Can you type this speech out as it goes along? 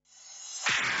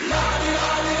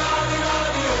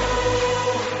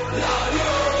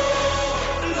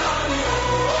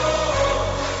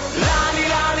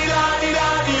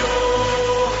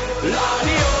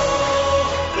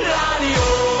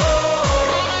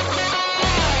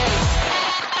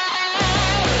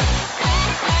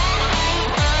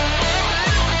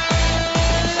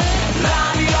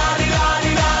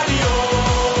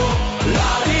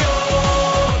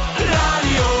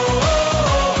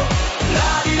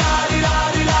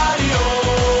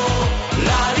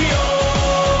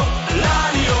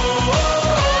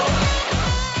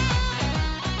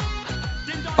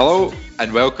Hello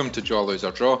and welcome to Draw, Lose or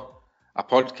Draw, a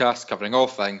podcast covering all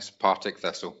things Partick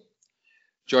Thistle.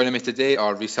 Joining me today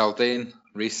are Rhys Haldane.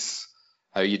 Rhys,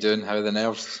 how are you doing? How are the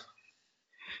nerves?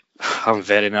 I'm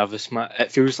very nervous, Matt.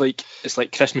 It feels like it's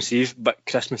like Christmas Eve, but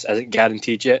Christmas isn't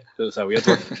guaranteed yet, so it's a weird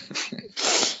one.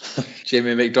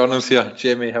 Jamie McDonald's here.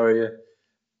 Jamie, how are you?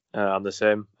 I'm the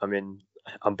same. I mean,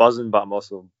 I'm buzzing, but I'm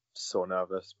also so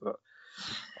nervous. But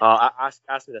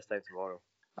ask me this time tomorrow.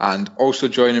 And also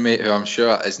joining me, who I'm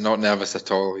sure is not nervous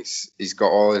at all, he's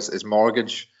got all his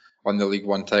mortgage on the League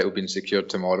One title being secured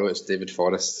tomorrow. It's David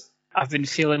Forrest. I've been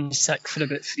feeling sick for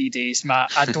about 3 days,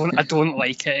 Matt. I don't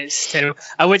like it. It's terrible.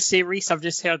 I would say, Rhys, I've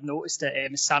just noticed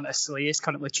that Santa Sleigh is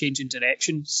currently changing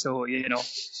direction. So, you know.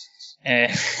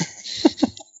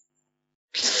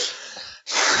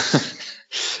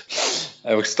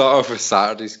 We'll start off with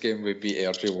Saturday's game. We beat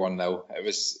Airdrie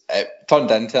 1-0. It turned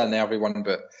into an nervy one,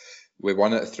 but we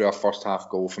won it through a first half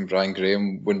goal from Brian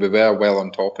Graham when we were well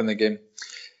on top in the game.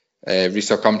 Rhys,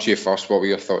 I'll come to you first. What were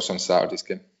your thoughts on Saturday's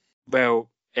game?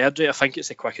 Well, Airdrie, I think it's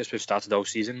the quickest we've started all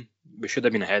season. We should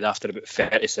have been ahead after about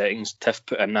 30 seconds. Tiff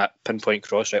put in that pinpoint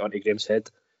cross right onto Graham's head.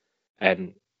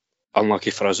 And unlucky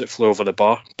for us, it flew over the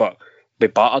bar. But we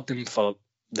battered them for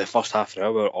the first half an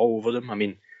hour. We were all over them. I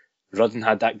mean, Rudden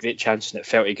had that great chance and it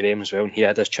fell to Graham as well. And he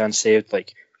had his chance saved.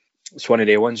 Like, it's one of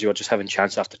the ones you're just having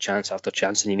chance after chance after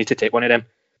chance, and you need to take one of them.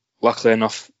 Luckily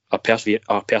enough, our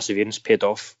perseverance paid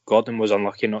off. Gordon was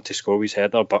unlucky not to score with his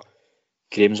header, but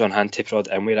Graham's on hand to prod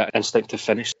in with that instinctive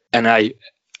finish. And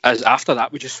after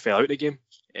that, we just fell out of the game.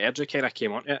 Airdrie kind of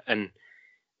came onto it, and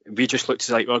we just looked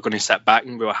like we were going to sit back,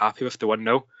 and we were happy with the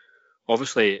 1-0.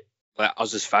 Obviously, like,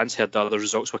 us as fans heard the other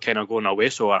results were kind of going away,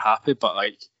 so we're happy, but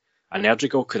like, an Airdrie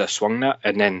goal could have swung that,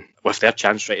 and then with their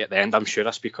chance right at the end, I'm sure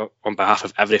I speak on behalf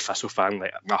of every Thistle fan,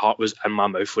 like, my heart was in my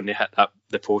mouth when they hit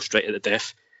the post right at the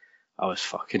death. I was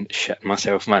fucking shitting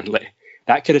myself, man. Like,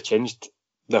 that could have changed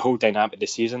the whole dynamic of the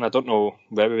season. I don't know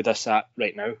where we would have sat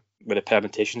right now with the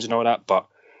permutations and all that, but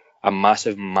a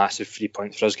massive, massive 3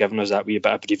 points for us, giving us that wee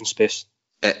bit of breathing space.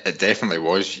 It definitely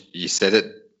was. You said it.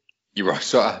 You were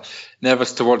sort of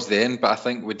nervous towards the end, but I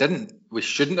think we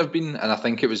shouldn't have been, and I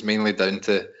think it was mainly down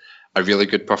to a really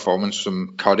good performance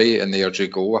from Curry in the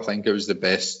Airdrie goal. I think it was the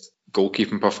best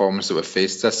goalkeeping performance that we've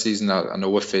faced this season. I know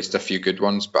we've faced a few good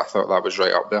ones, but I thought that was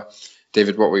right up there.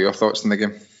 David, what were your thoughts on the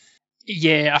game?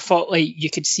 Yeah, I thought like you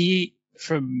could see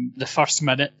from the first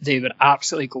minute they were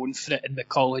absolutely going for it, and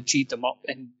McCall G'd them up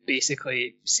and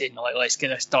basically saying, like, let's get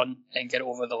this done and get it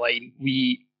over the line.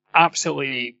 We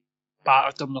absolutely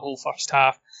battered them the whole first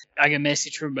half. I got a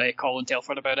message from Colin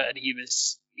Telford about it, and he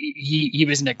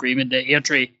was in agreement that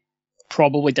Airdrie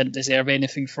probably didn't deserve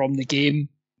anything from the game,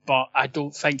 but I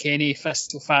don't think any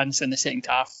Thistle fans in the second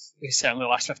half, certainly the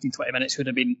last 15-20 minutes, would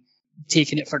have been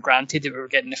taking it for granted that we were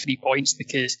getting the 3 points,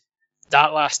 because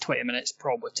that last 20 minutes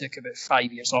probably took about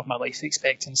 5 years off my life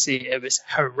expectancy. It was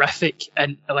horrific,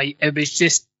 and like, it was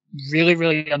just really,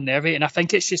 really unnerving. And I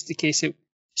think it's just the case of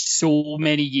so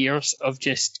many years of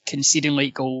just conceding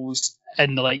late goals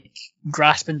and like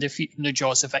grasping defeat from the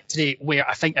jaws of victory, where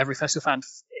I think every Thistle fan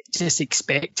just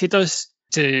expected us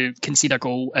to concede a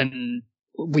goal, and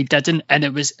we didn't. And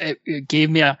it gave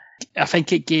me I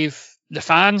think it gave the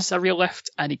fans a real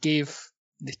lift, and it gave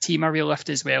the team a real lift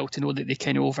as well, to know that they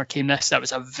kind of overcame this. That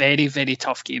was a very, very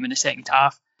tough game in the second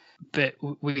half, but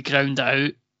we ground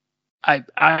it out.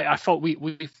 I thought we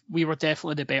were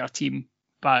definitely the better team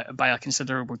by a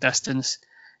considerable distance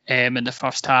in the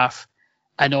first half,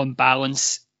 and on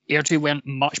balance, Airdrie weren't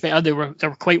much better. They were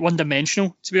quite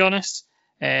one-dimensional, to be honest,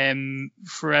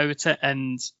 throughout it,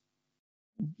 and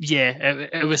yeah,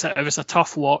 it was a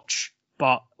tough watch,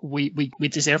 but we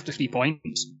deserved the 3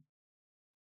 points.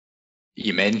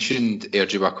 You mentioned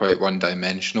Airdrie were quite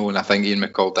one-dimensional, and I think Ian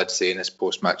McCall did say in his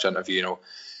post-match interview, you know,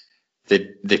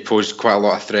 they posed quite a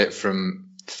lot of threat from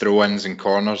throw-ins and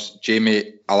corners.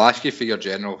 Jamie, I'll ask you for your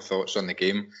general thoughts on the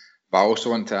game, but I also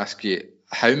want to ask you,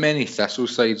 how many Thistle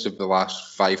sides of the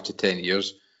last 5 to 10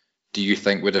 years do you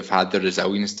think would have had the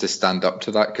resilience to stand up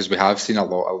to that? Because we have seen a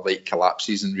lot of late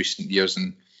collapses in recent years,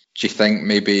 and Do you think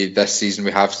maybe this season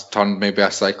we have turned maybe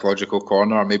a psychological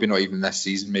corner, or maybe not even this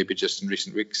season, maybe just in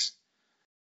recent weeks?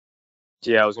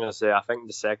 Yeah, I was going to say, I think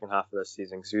the second half of this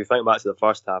season, so if you think back to the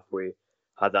first half, we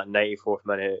had that 94th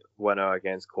minute winner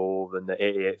against Cove and the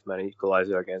 88th minute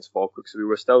equaliser against Falkirk. So we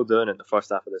were still doing it in the first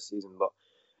half of this season, but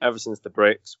ever since the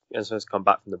breaks, and since come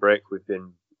back from the break, we've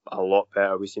been a lot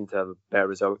better. We seem to have better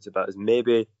results about as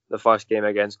maybe the first game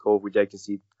against Cove, we did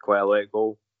concede quite a late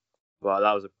goal, but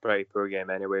that was a pretty poor game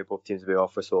anyway. Both teams have been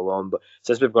off for so long, but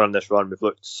since we've gone on this run, we've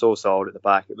looked so solid at the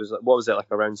back. It was, what was it,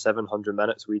 like around 700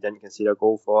 minutes we didn't concede a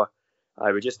goal for.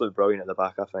 We just looked brilliant at the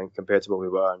back, I think, compared to what we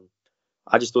were. And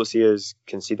I just don't see us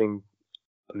conceding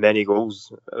many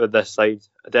goals with this side.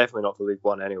 Definitely not for League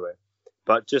One anyway.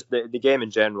 But just the game in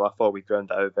general, I thought we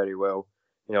ground it out very well.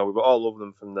 You know, we were all over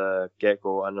them from the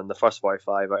get-go, and in the first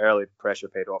 45, our early pressure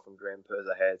paid off and Graham put us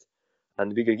ahead.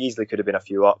 And we could have been a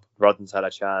few up. Ruddens had a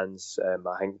chance.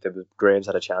 I think Graham's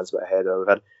had a chance to get ahead. We've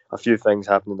had a few things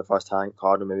happen in the first half.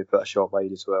 Cardinal maybe put a shot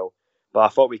wide as well. But I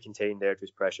thought we contained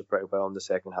Airdrie's pressure pretty well in the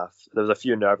second half. There was a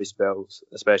few nervy spells,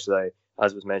 especially,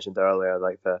 as was mentioned earlier,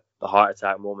 like the heart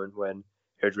attack moment when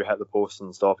Airdrie hit the post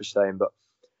in stoppage time. But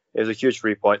it was a huge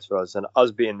 3 points for us, and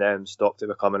us beating them stopped it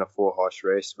becoming a 4-horse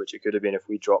race, which it could have been if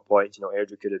we dropped points. You know,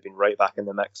 Airdrie could have been right back in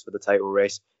the mix for the title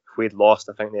race. If we'd lost,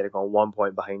 I think they'd have gone 1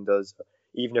 point behind us.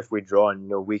 Even if we'd drawn, you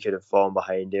know, we could have fallen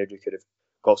behind. Airdrie could have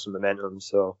got some momentum.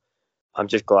 So I'm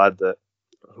just glad that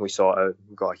we saw it out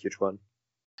and got a huge win.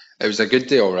 It was a good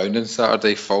day all round on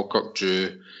Saturday. Falkirk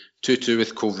drew 2-2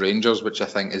 with Cove Rangers, which I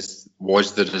think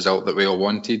was the result that we all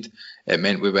wanted. It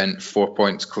meant we went 4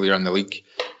 points clear in the league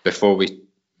before we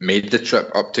made the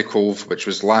trip up to Cove, which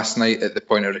was last night at the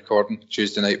point of recording,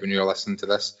 Tuesday night when you were listening to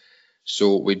this.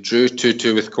 So we drew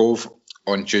 2-2 with Cove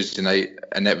on Tuesday night,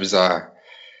 and it was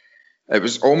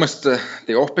almost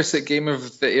the opposite game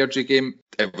of the Airdrie game.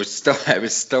 It was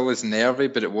still as nervy,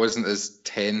 but it wasn't as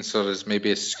tense or as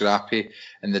maybe as scrappy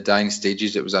in the dying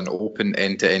stages. It was an open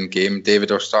end-to-end game.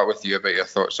 David, I'll start with you about your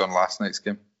thoughts on last night's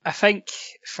game. I think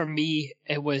for me,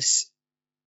 I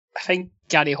think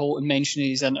Gary Holton mentioned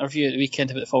in his interview at the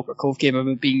weekend about the Falkirk Cove game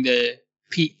about being the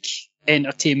peak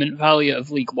entertainment value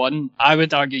of League One. I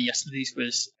would argue yesterday's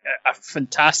was a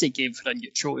fantastic game for a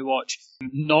neutral to watch.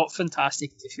 Not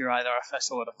fantastic if you're either a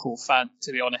Thistle or a Cove fan,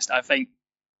 to be honest. I think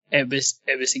it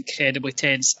was incredibly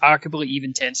tense, arguably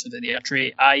even tenser than the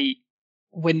Airdrie.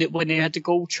 When they had the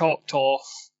goal chalked off,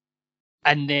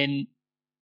 and then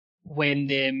when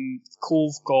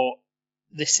Cove got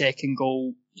the second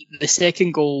goal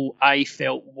I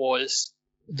felt was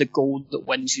the goal that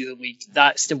wins you the league.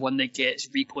 That's the one that gets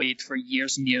replayed for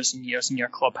years and years and years in your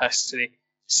club history.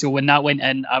 So when that went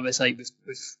in, I was like,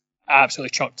 we've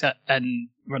absolutely chucked it and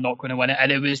we're not going to win it.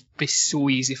 And it was be so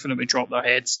easy for them to drop their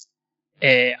heads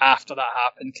after that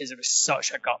happened, because it was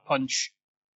such a gut punch.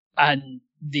 And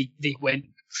they went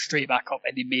straight back up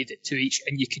and they made it to each,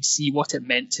 and you could see what it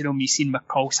meant to them. You seen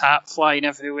McCall's hat flying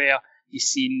everywhere. You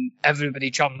seen everybody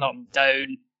jumping up and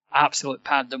down, absolute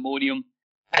pandemonium.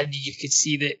 And you could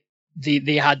see that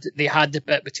they had the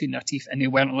bit between their teeth and they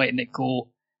weren't letting it go.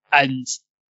 And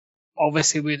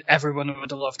obviously everyone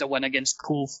would have loved a win against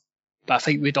Cove, but I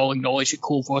think we'd all acknowledge that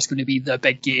Cove was going to be the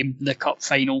big game, the cup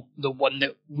final, the one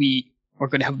that we were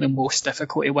going to have the most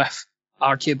difficulty with,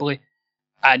 arguably.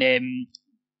 And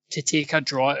to take a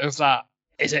draw out of that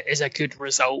is a good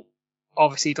result.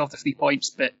 Obviously, you'd have the 3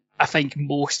 points, but I think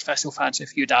most Thistle fans,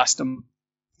 if you'd asked them,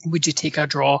 would you take a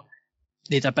draw,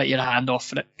 they'd have bit your hand off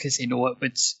for it, because they know it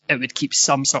would keep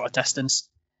some sort of distance.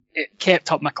 It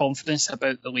kept up my confidence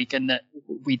about the league in that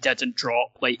we didn't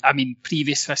drop.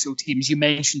 Previous Thistle teams, you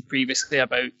mentioned previously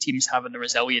about teams having the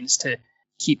resilience to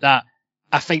keep that.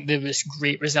 I think there was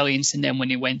great resilience in them when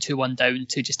they went 2-1 down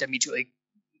to just immediately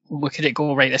look at it,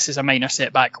 go, right, this is a minor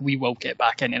setback, we will get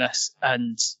back into this.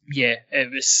 And yeah, it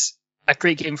was a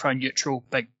great game for a neutral,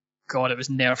 but God, it was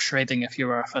nerve shredding if you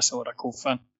were a Thistle or a Cove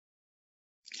fan.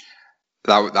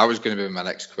 That was going to be my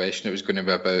next question. It was going to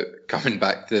be about coming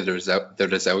back to the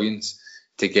resilience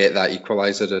to get that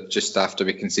equaliser just after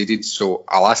we conceded. So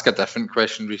I'll ask a different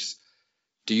question, Rhys.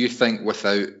 Do you think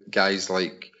without guys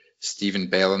like Stephen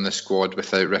Bell in the squad,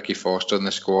 without Ricky Foster in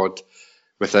the squad,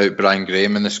 without Brian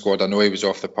Graham in the squad, I know he was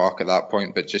off the park at that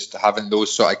point, but just having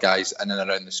those sort of guys in and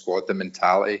around the squad, the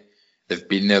mentality, they've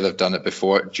been there, they've done it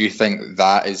before. Do you think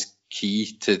that is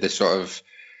key to the sort of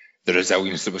the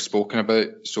resilience that we've spoken about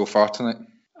so far tonight?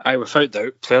 Without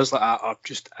doubt, players like that are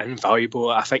just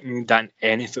invaluable. I think you need that in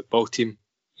any football team,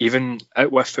 even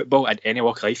out with football in any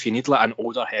walk of life. You need like an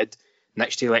older head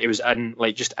next to you, like it was in,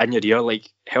 like just in your ear, like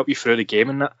help you through the game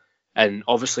and that. And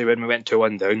obviously when we went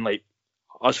 2-1 down, like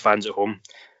us fans at home,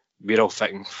 we're all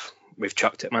thinking we've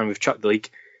chucked it, man. We've chucked the league.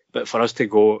 But for us to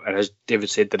go, and as David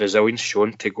said, the resilience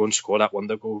shown to go and score that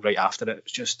wonder goal right after it,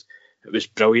 it was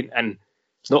brilliant. And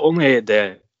it's not only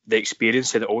the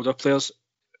experience of the older players.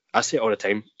 I say it all the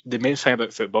time. The main thing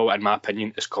about football, in my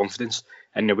opinion, is confidence.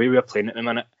 And the way we're playing at the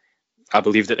minute, I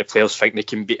believe that the players think they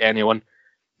can beat anyone.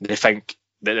 They think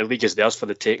that the league is theirs for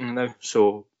the taking now.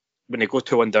 So when they go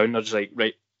 2-1 down, they're just like,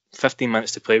 right, 15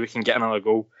 minutes to play, we can get another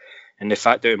goal. And the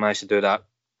fact that we managed to do that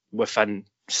within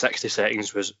 60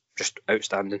 seconds was just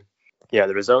outstanding. Yeah,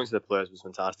 the resilience of the players was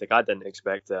fantastic. I didn't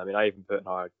expect it. I mean, I even put in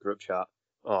our group chat,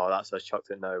 oh, that's us chucked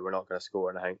it now, we're not going to score.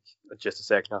 And I think just a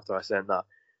second after I sent that,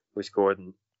 we scored.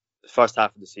 And the first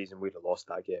half of the season, we'd have lost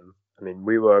that game. I mean,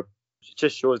 it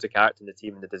just shows the character in the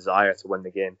team and the desire to win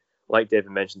the game. Like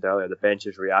David mentioned earlier, the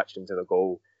bench's reaction to the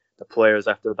goal. The players,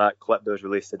 after that clip that was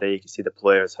released today, you can see the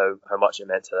players, how much it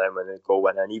meant to them when the goal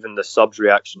went in. Even the subs'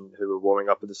 reaction, who were warming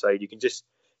up at the side, you can just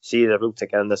see the real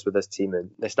togetherness with this team, and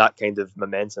it's that kind of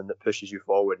momentum that pushes you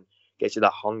forward and gets you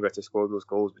that hunger to score those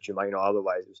goals, which you might not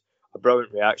otherwise. It was a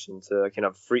brilliant reaction to a kind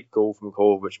of freak goal from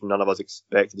Cole, which none of us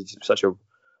expected. It's such a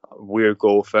weird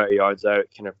goal, 30 yards out,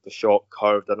 kind of the shot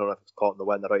curved. I don't know if it's caught in the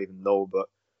wind, I don't even know, but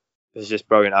it was just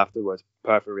brilliant afterwards.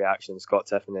 Perfect reaction. Scott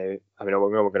Tiffany, I mean,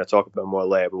 we're going to talk about him more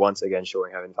later, but once again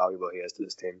showing how invaluable he is to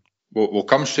this team. We'll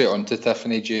come straight on to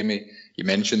Tiffany, Jamie. You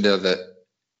mentioned there that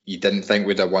you didn't think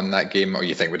we'd have won that game, or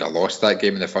you think we'd have lost that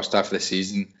game in the first half of the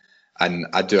season. And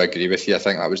I do agree with you. I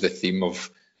think that was the theme of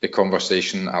the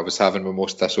conversation I was having with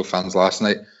most Thistle fans last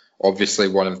night. Obviously,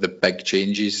 one of the big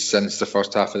changes since the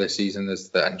first half of the season is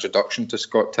the introduction to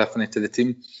Scott Tiffany to the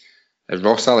team.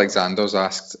 Ross Alexander's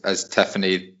asked, is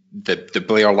Tiffany the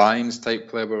Blair Lyons type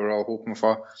player we were all hoping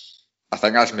for? I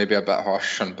think that's maybe a bit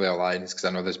harsh on Blair Lyons, because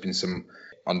I know there's been some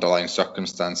underlying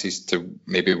circumstances to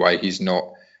maybe why he's not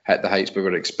hit the heights we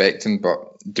were expecting. But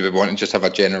do we want to just have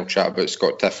a general chat about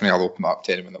Scott Tiffany? I'll open it up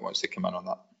to anyone that wants to come in on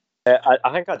that.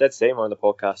 I think I did say in one of the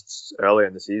podcasts earlier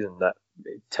in the season that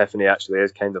Tiffany actually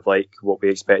is kind of like what we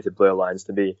expected Blair Lyons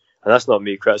to be. And that's not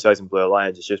me criticising Blair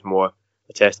Lyons, it's just more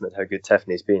a testament to how good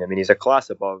Tiffany's been. I mean, he's a class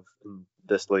above in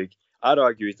this league. I'd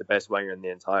argue he's the best winger in the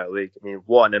entire league. I mean,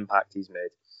 what an impact he's made.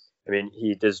 I mean,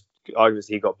 he does,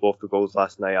 obviously he got both the goals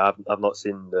last night. I've not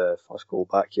seen the first goal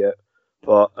back yet.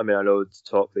 But, I mean, I know the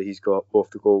talk that he's got both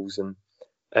the goals, and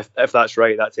if that's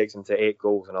right, that takes him to 8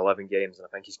 goals in 11 games, and I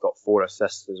think he's got 4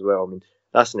 assists as well. I mean,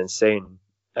 that's an insane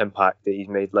impact that he's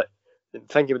made. Like,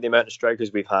 thinking of the amount of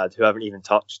strikers we've had who haven't even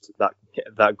touched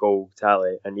that goal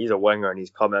tally, and he's a winger and he's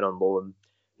come in on loan,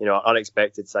 you know,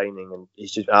 unexpected signing, and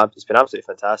it's been absolutely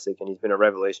fantastic, and he's been a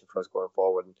revelation for us going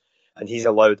forward. And he's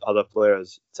allowed other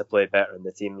players to play better in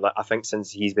the team. Like, I think since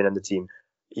he's been in the team,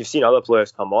 you've seen other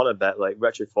players come on a bit. Like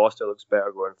Richard Foster looks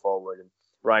better going forward, and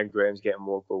Ryan Graham's getting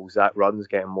more goals. Zach Rudden's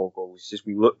getting more goals. It's just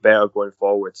we look better going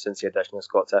forward since the addition of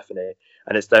Scott Tiffany,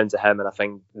 and it's down to him. And I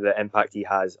think the impact he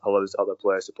has allows other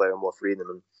players to play with more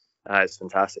freedom, and it's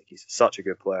fantastic. He's such a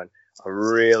good player. And I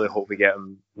really hope we get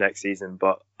him next season,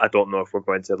 but I don't know if we're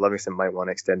going to. Livingston might want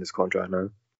to extend his contract now.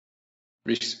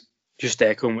 Reece? Just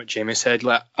echoing what Jamie said,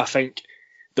 like, I think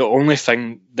the only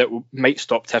thing that might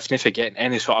stop Tiffany from getting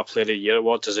any sort of Player of the Year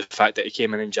awards is the fact that he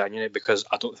came in January, because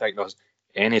I don't think there's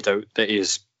any doubt that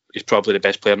he's probably the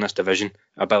best player in this division,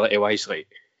 ability-wise. Like,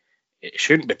 he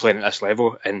shouldn't be playing at this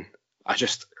level, and I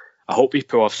hope he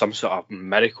pull off some sort of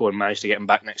miracle and manage to get him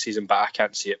back next season, but I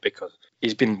can't see it, because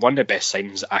he's been one of the best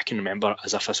signings I can remember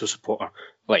as a Thistle supporter.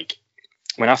 Like,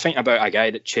 when I think about a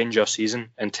guy that changed our season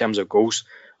in terms of goals,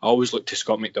 I always look to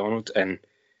Scott McDonald, and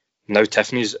now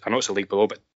Tiffany's, I know it's a league below,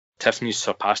 but Tiffany's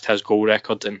surpassed his goal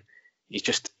record, and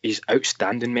he's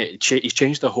outstanding, mate. He's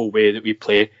changed the whole way that we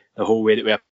play, the whole way that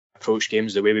we approach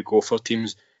games, the way we go for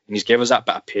teams, and he's given us that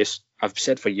bit of pace. I've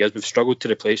said for years we've struggled to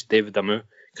replace David Damu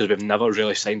because we've never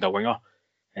really signed a winger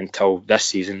until this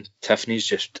season. Tiffany's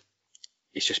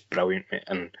he's just brilliant, mate,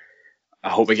 and I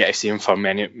hope we get to see him for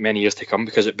many, many years to come,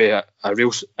 because it'll be a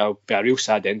real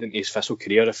sad ending to his Thistle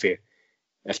career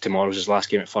if tomorrow's his last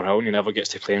game at Firhill and he never gets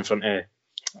to play in front of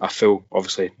a full,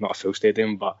 obviously not a full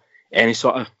stadium, but any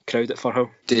sort of crowd at Firhill.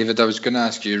 David, I was going to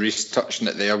ask you, Reece, touching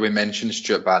it there, we mentioned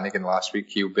Stuart Bannigan last week.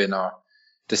 He'll be in our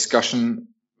discussion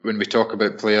when we talk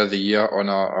about Player of the Year on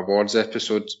our awards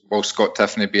episode. Will Scott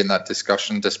Tiffany be in that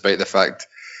discussion, despite the fact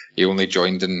he only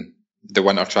joined in the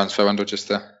winter transfer window just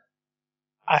there?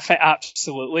 I think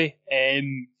absolutely.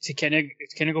 To kind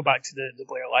of go back to the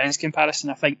Blair Lyons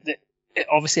comparison, I think that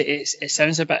obviously it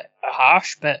sounds a bit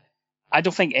harsh, but I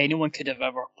don't think anyone could have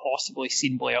ever possibly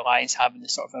seen Blair Lyons having the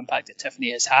sort of impact that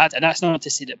Tiffany has had. And that's not to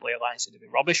say that Blair Lyons would have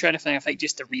been rubbish or anything. I think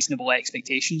just the reasonable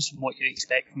expectations from what you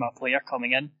expect from a player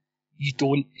coming in. You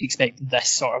don't expect this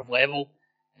sort of level.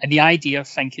 And the idea of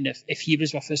thinking if he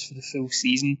was with us for the full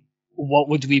season, what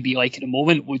would we be like at the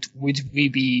moment? Would we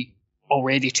be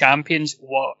already champions?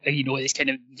 What, it's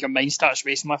kind of, your mind starts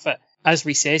racing with it. As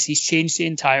we says, he's changed the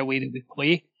entire way that we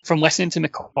play. From listening to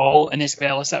McCall, and as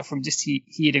well as that, from just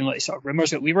hearing like sort of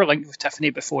rumours that we were linked with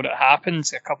Tiffany before it happened,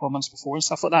 a couple of months before and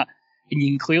stuff like that. And you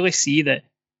can clearly see that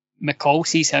McCall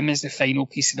sees him as the final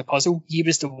piece of the puzzle. He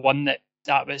was the one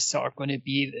that was sort of going to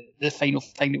be the final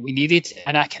thing that we needed.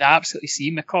 And I can absolutely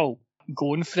see McCall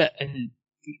going for it and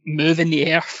moving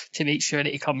the earth to make sure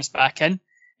that he comes back in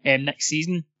next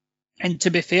season. And to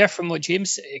be fair, from what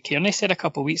James Kearney said a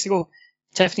couple of weeks ago,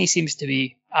 Tiffany seems to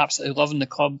be absolutely loving the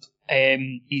club.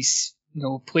 He's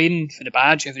playing for the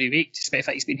badge every week, despite the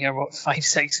fact he's been here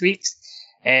 5-6 weeks.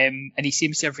 And he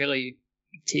seems to have really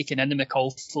taken in the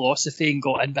McCall philosophy and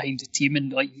got in behind the team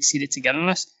and like you see the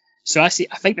togetherness. So I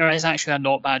think there is actually a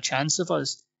not bad chance of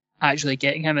us actually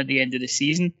getting him at the end of the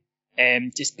season,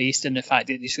 just based on the fact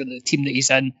that the team that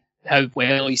he's in, how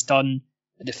well he's done,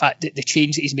 the fact that the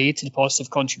change that he's made to the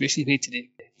positive contribution he's made to the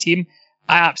team.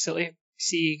 I absolutely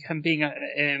see him being a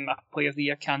player of the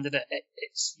year candidate.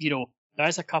 It's there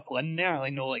is a couple in there.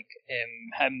 I know like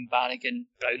him, Bannigan,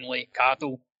 Brownlee,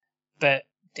 Cardle, but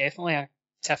definitely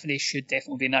Tiffany should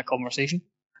definitely be in that conversation.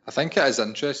 I think it is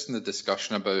interesting, the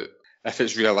discussion about if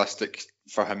it's realistic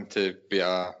for him to be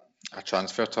a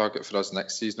transfer target for us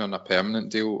next season on a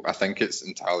permanent deal. I think it's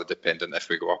entirely dependent if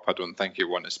we go up. I don't think you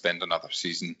want to spend another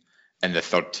season in the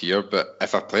third tier, but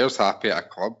if a player's happy at a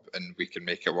club and we can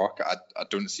make it work, I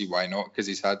don't see why not, because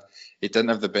he didn't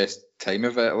have the best time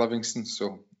of it at Livingston.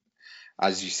 So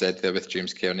as you said there with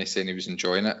James Kearney saying he was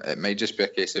enjoying it, it might just be a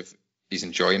case of he's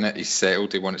enjoying it, he's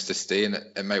settled, he wants to stay, and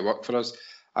it might work for us.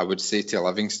 I would say to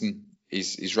Livingston,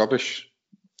 he's rubbish.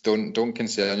 Don't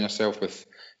concern yourself with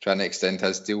trying to extend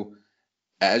his deal.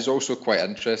 It is also quite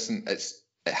interesting. It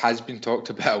has been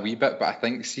talked about a wee bit, but I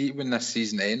think, see, when this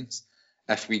season ends,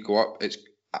 if we go up, it's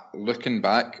looking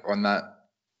back on that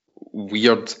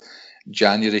weird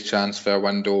January transfer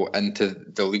window into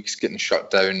the leagues getting shut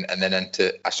down and then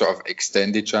into a sort of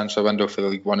extended transfer window for the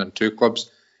League 1 and 2 clubs.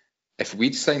 If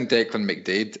we'd signed Declan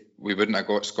McDaid, we wouldn't have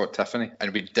got Scott Tiffany.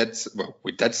 And we did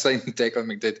sign Declan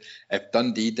McDaid. If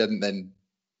Dundee didn't then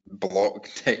block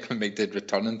Declan McDaid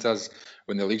returning to us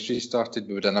when the league restarted,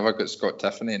 we would have never got Scott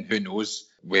Tiffany, and who knows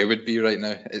where we'd be right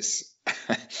now.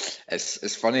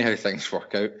 It's funny how things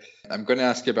work out. I'm going to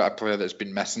ask you about a player that's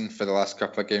been missing for the last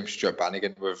couple of games, Stuart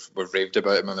Bannigan. We've raved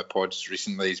about him on the pods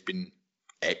recently. He's been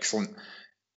excellent.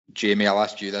 Jamie, I'll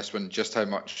ask you this one. Just how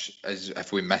much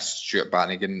if we missed Stuart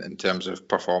Bannigan in terms of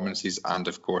performances, and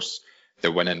of course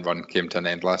the winning run came to an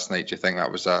end last night, do you think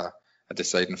that was a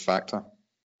deciding factor?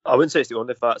 I wouldn't say it's the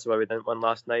only factor why we didn't win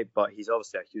last night, but he's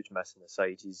obviously a huge miss in the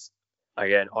side. He's,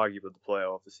 again, arguably the player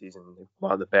of the season,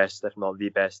 one of the best, if not the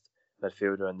best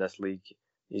midfielder in this league.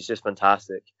 He's just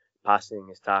fantastic. Passing,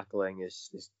 his tackling,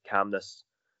 his calmness,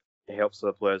 he helps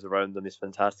the players around him. He's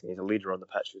fantastic. He's a leader on the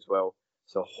pitch as well.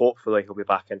 So hopefully he'll be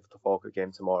back in for the Falkirk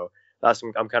game tomorrow.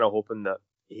 I'm kind of hoping that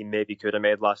he maybe could have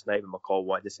made last night, but McCall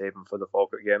wanted to save him for the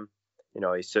Falkirk game.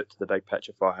 He suited to the big pitch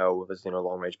of Firhill with his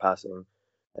long range passing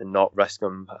and not risk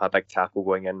him a big tackle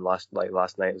going in last night.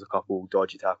 There was a couple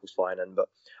dodgy tackles flying in, but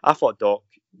I thought Doc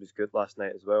was good last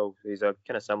night as well. He's a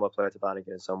kind of similar player to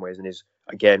Bannigan in some ways, and he's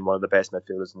again one of the best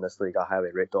midfielders in this league. I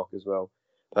highly rate Doc as well.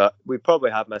 But we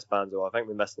probably have missed Banzo. I think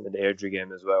we missed him in the Airdrie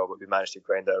game as well, but we managed to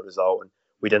grind out a result, and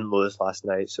we didn't lose last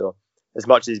night. So as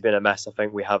much as he's been a miss, I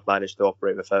think we have managed to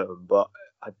operate without him. But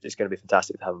it's going to be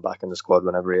fantastic to have him back in the squad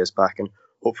whenever he is back, and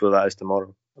hopefully that is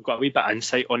tomorrow. I've got a wee bit of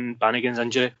insight on Bannigan's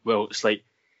injury. Well, it's like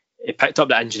he picked up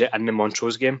the injury in the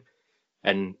Montrose game,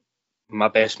 and my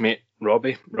best mate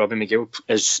Robbie McGill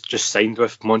is just signed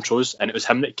with Montrose, and it was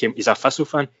him that came. He's a Thistle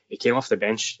fan. He came off the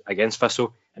bench against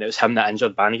Thistle, and it was him that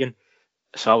injured Bannigan.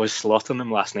 So I was slaughtering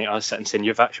him last night. I was sitting saying,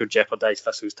 you've actually jeopardised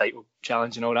Thistle's title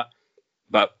challenge and all that.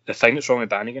 But the thing that's wrong with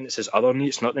Bannigan, it's his other knee.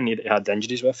 It's not the knee that he had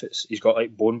injuries with. He's got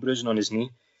like bone bruising on his knee,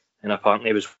 and apparently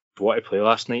he was wanting to play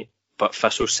last night, but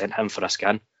Thistle sent him for a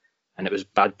scan, and it was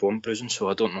bad bone bruising, so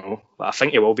I don't know. But I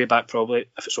think he will be back probably.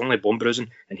 If it's only bone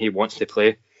bruising and he wants to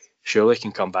play, surely he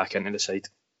can come back into the side.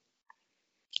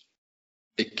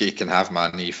 He can have my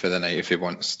knee for the night if he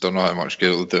wants. Don't know how much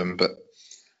good it'll do him, but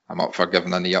I'm up for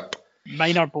giving a knee up.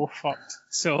 Mine are both fucked,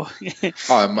 so...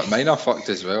 Mine are fucked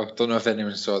as well. Don't know if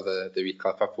anyone saw the wee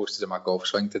clip I posted in my golf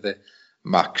swing today.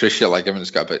 My cruciate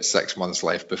ligament's got about 6 months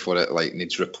left before it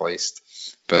needs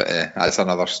replaced. But that's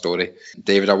another story.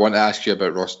 David, I want to ask you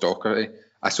about Ross Docherty.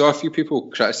 I saw a few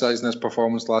people criticising his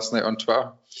performance last night on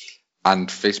Twitter and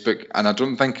Facebook, and I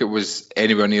don't think it was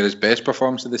anywhere near his best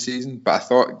performance of the season, but I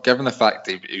thought, given the fact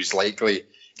he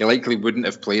he likely wouldn't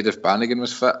have played if Bannigan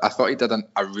was fit. I thought he did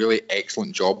a really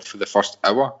excellent job for the first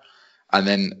hour, and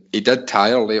then he did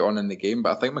tire late on in the game,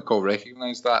 but I think McCall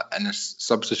recognised that, and his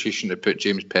substitution to put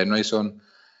James Penrice on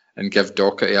and give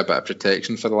Doherty a bit of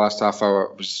protection for the last half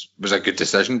hour was a good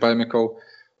decision by McCall.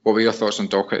 What were your thoughts on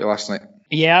Doherty last night?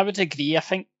 Yeah, I would agree. I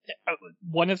think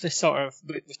one of the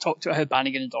we've talked about how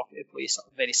Bannigan and Doherty play sort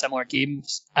of very similar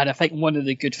games, and I think one of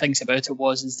the good things about it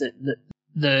is that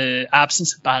the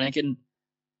absence of Bannigan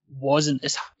wasn't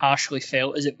as harshly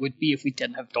felt as it would be if we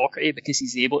didn't have Doherty, because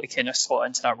he's able to kind of slot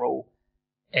into that role.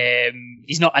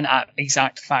 He's not an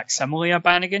exact facsimile of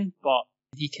Bannigan, but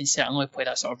he can certainly play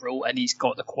that sort of role, and he's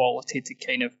got the quality to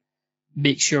kind of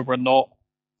make sure we're not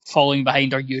falling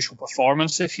behind our usual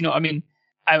performance, if you know what I mean.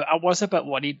 I was a bit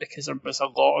worried because there was a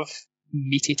lot of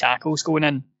meaty tackles going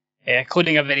in,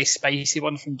 including a very spicy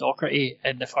one from Doherty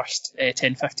in the first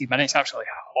 10-15 minutes, actually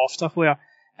off the player.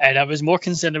 And I was more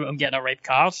concerned about him getting a red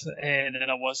card than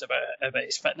I was about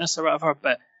his fitness or whatever.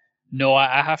 But no,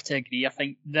 I have to agree. I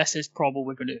think that was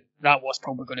probably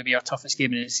going to be our toughest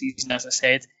game of the season, as I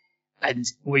said. And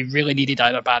we really needed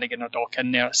either Bannigan or Doc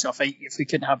in there. So I think if we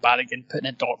couldn't have Bannigan, putting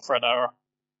in Doc for an hour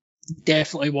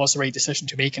definitely was the right decision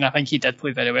to make. And I think he did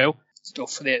play very well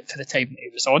for the time that he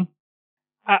was on.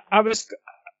 I was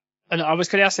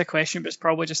going to ask a question, but it's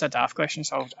probably just a daft question,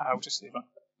 so I'll just leave it.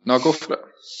 No, go for it.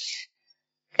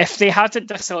 If they hadn't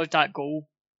disallowed that goal,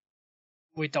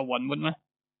 we'd have won, wouldn't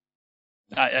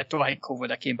we? I don't think Cove would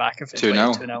have came back if it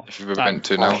was 2-0. If we went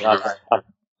 2-0.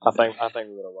 I think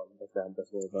we would have won if they hadn't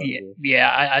disallowed that.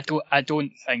 Yeah, I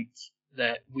don't think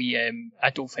that I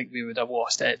don't think we would have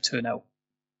lost it at 2-0.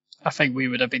 I think we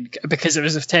would have been, because it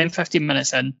was 10-15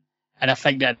 minutes in, and I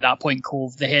think that at that point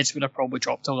Cove, the heads would have probably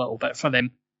dropped a little bit for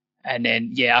them. And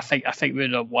then, yeah, I think we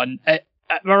would have won. Am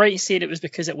I right in saying it was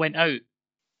because it went out?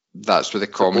 That's what the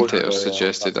commentators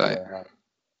suggested.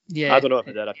 Yeah. I don't know if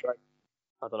it did. I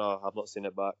don't know. I've not seen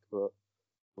it back, but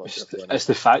it's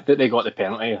the fact that they got the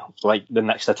penalty. Like the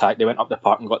next attack, they went up the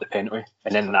park and got the penalty,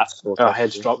 and then our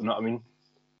heads dropped. You know what I mean?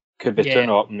 Could be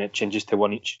 2-0 and it changes to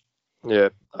 1 each. Yeah,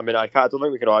 I mean, I don't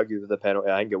think we can argue with the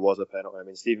penalty. I think it was a penalty. I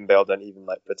mean, Stephen Bell didn't even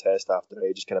protest after it.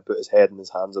 He just kind of put his head in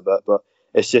his hands a bit. But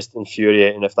it's just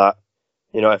infuriating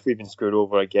if we've been screwed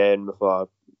over again with a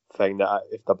thing that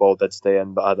if the ball did stay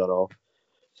in. But I don't know.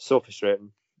 So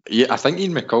frustrating. Yeah, I think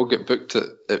Ian McCall got booked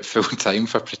at full time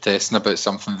for protesting about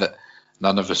something that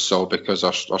none of us saw because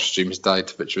our streams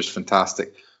died, which was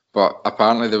fantastic. But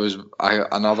apparently there was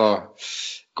another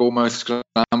goalmouth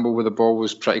scramble where the ball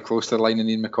was pretty close to the line and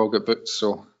Ian McCall got booked.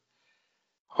 So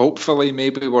hopefully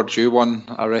maybe we're due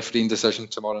a refereeing decision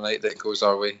tomorrow night that goes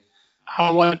our way.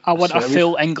 I want a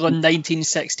full England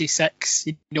 1966.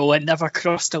 It never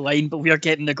crossed the line, but we are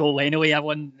getting the goal anyway. I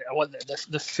want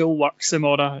the full works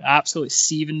tomorrow. Absolutely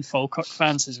seething Falkirk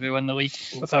fans as we win the league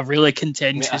with a really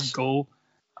contentious goal.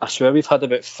 I swear we've had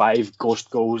about 5 ghost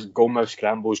goals, goalmouth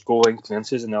scrambles, goal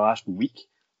inclinances in the last week.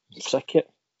 Sick it.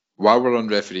 While we're on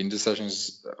refereeing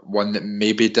decisions, one that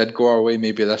maybe did go our way,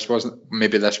 maybe this was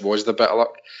the bit of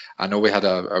luck. I know we had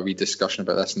a wee discussion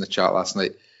about this in the chat last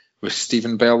night. Was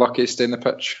Stephen Bell lucky to stay in the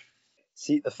pitch?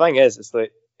 See, the thing is,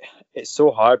 it's so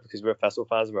hard because we're Thistle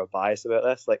fans and we're biased about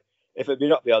this. Like, if it'd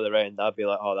been up the other end, I'd be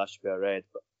like, oh, that should be a red.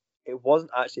 But it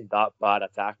wasn't actually that bad a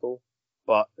tackle.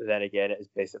 But then again, it is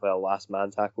basically a last man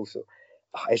tackle. So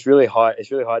it's really hard.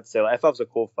 It's really hard to say. Like, if I was a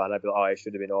Cove fan, I'd be like, oh, it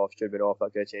should have been off.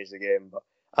 That could have changed the game. But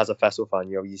as a Thistle fan,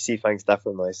 you see things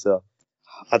differently. So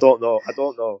I don't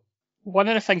know. One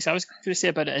of the things I was going to say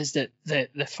about it is that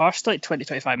the first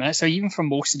 20-25 minutes, or even for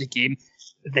most of the game,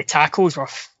 the tackles were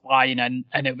flying in,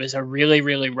 and it was a really,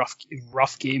 really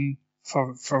rough game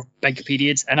for big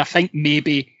periods. And I think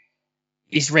maybe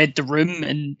he's read the room,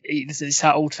 and it's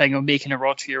that old thing of making a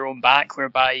rod for your own back,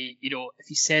 whereby, if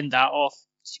you send that off,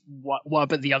 what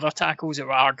about the other tackles that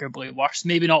were arguably worse?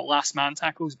 Maybe not last man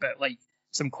tackles, but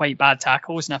some quite bad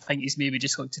tackles. And I think he's maybe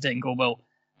just looked at it and go, well,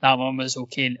 that one was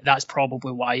okay. And that's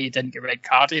probably why he didn't get red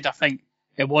carded. I think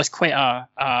it was quite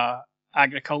a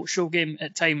agricultural game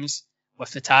at times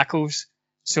with the tackles.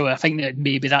 So I think that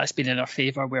maybe that's been in our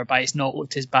favour, whereby it's not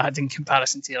looked as bad in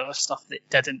comparison to the other stuff that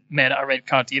didn't merit a red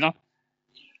card either.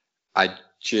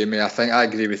 Jamie, I think I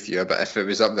agree with you, but if it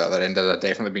was up the other end, I'd have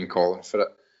definitely been calling for it.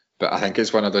 But I think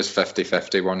it's one of those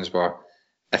 50-50 ones where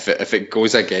if it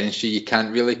goes against you, you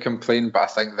can't really complain. But I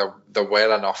think there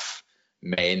were enough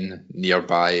men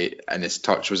nearby and his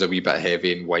touch was a wee bit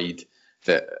heavy and wide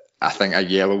that I think a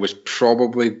yellow was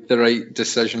probably the right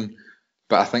decision.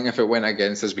 But I think if it went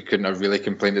against us, we couldn't have really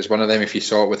complained. It's one of them, if you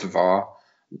saw it with VAR,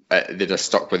 they'd have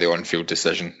stuck with the on-field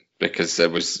decision because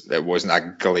it wasn't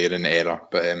a glaring error.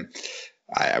 But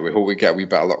We hope we get a wee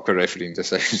bit of luck with refereeing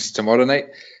decisions tomorrow night.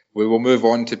 We will move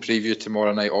on to preview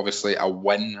tomorrow night. Obviously, a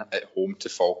win at home to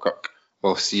Falkirk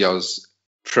will see us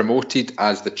promoted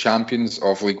as the champions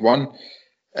of League One.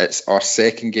 It's our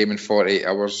second game in 48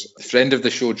 hours. A friend of the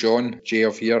show, John J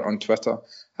of here on Twitter,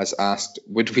 has asked,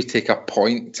 would we take a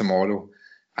point tomorrow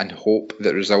and hope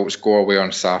that results go away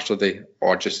on Saturday,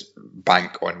 or just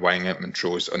bank on winning at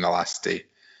Montrose on the last day?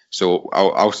 So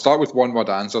I'll start with one-word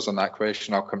answers on that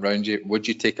question. I'll come round you. Would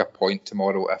you take a point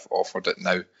tomorrow if offered it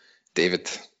now? David?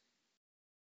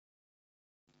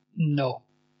 No.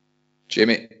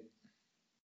 Jamie?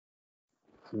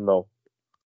 No.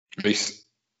 Reese?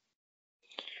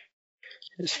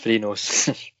 It's 3 no's.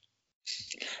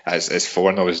 It's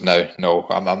 4 no's now. No,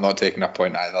 I'm not taking a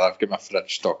point either. I've got my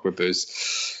fridge stocked with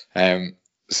booze.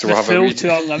 So we'll have full a wee...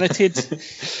 to unlimited.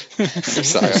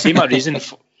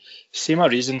 See my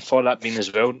reason for that being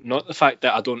as well. Not the fact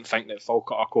that I don't think that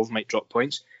Falkirk or Cove might drop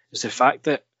points. It's the fact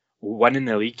that winning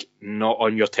the league not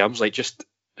on your terms, like just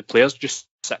the players just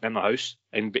sitting in the house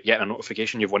and getting a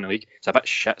notification you've won the league. It's a bit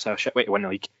shit. It's a shit way to win the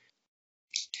league.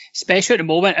 Especially at the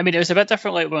moment. I mean, it was a bit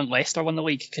different like when Leicester won the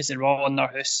league because they were all in their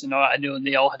house and all that. I know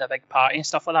they all had a big party and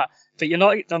stuff like that. But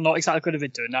they're not exactly going to be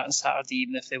doing that on Saturday,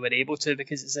 even if they were able to,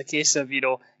 because it's a case of,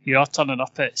 you are turning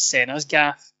up at Senna's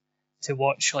gaff to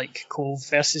watch like Cove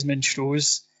versus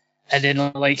Montrose, and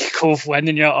then like Cove win,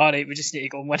 and you're like, all right, we just need to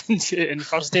go and win in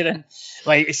Thursday. Then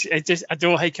like I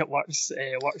don't think it works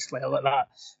well like that.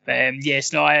 But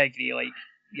yes, no, I agree. Like,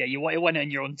 yeah, you want to win it on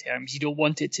your own terms. You don't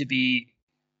want it to be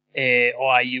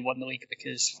you won the league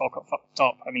because Falkirk fucked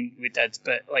up. I mean, we did,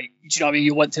 but like, do you know what I mean?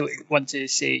 You want to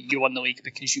say you won the league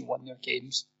because you won your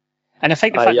games. And I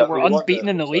think the fact that we're unbeaten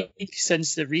in the league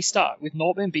since the restart, we've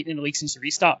not been beaten in the league since the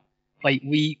restart. Like,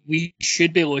 we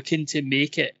should be looking to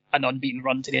make it an unbeaten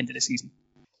run to the end of the season.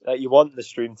 You want the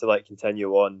stream to like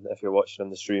continue on if you're watching on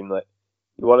the stream. Like,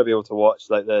 you want to be able to watch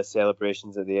like the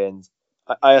celebrations at the end.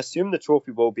 I assume the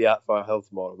trophy will be at Firhill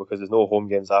tomorrow because there's no home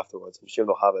games afterwards. I'm sure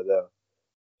they'll have it there.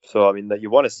 So I mean, that you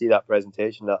want to see that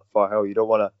presentation at Firhill. You don't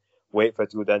want to wait for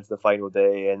it to go down to the final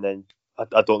day and then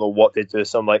I don't know what they do,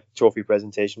 some like trophy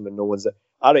presentation when no one's there.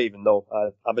 I don't even know.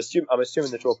 I'm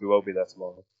assuming the trophy will be there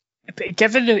tomorrow. But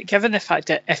given the fact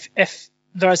that if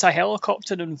there is a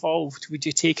helicopter involved, would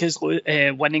you take us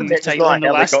winning the title on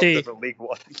the last day?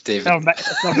 David, there might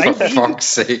for be. fuck's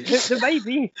sake. There might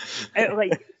be.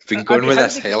 Been going with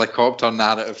this helicopter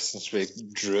narrative since we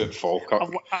drew at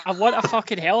Falkirk. I want a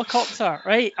fucking helicopter,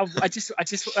 right? I just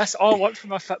that's all I want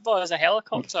from my football is a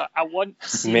helicopter. I want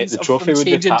scenes of them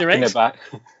changing direction.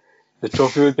 The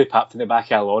trophy would be packed in the back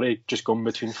of a lorry, just going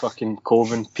between fucking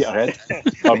Cove and Peterhead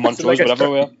or Montrose, wherever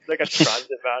we are. Like a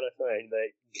transit van or something.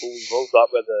 Like, rolls up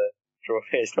with a trophy.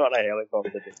 It's not a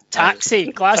helicopter.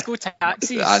 Taxi, Glasgow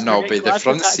taxis. I know, but the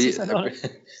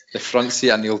front seat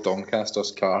of Neil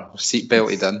Doncaster's car, seat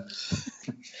belted in.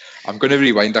 I'm going to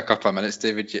rewind a couple of minutes,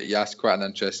 David. You asked quite an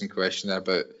interesting question there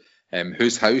about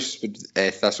whose house would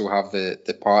Thistle have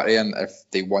the party in if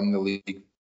they won the league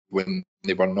when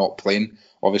they were not playing.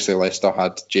 Obviously, Leicester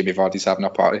had Jamie Vardy's having a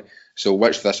party. So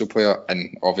which Thistle player,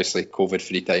 and obviously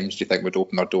COVID-free times, do you think would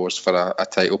open their doors for a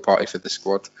title party for the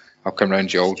squad? I'll come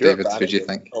round you all, David. Who do you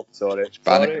think? Oh, sorry.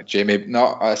 Jamie,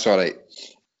 no, that's all right.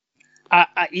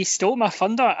 He stole my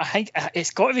thunder. I think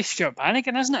it's got to be Stuart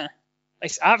Bannigan, isn't it?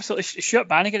 It's absolutely Stuart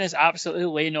Bannigan is absolutely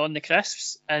laying on the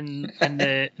crisps and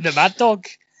the Mad Dog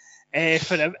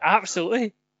for him.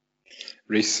 Absolutely.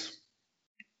 Reese.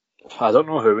 I don't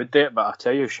know who would do it, but I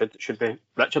tell you, should be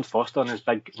Richard Foster in his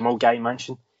big small guy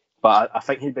mansion. But I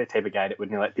think he'd be the type of guy that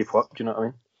wouldn't let people up. Do you know what I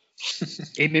mean?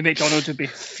 Amy McDonald would be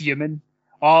fuming.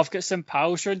 Oh, I've got some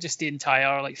pals from just the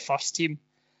entire like first team.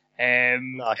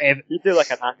 You'd do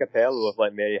like an acapella of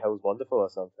like Mary Hill's Wonderful or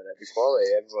something. It'd be quality.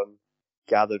 Everyone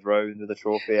gathered round with the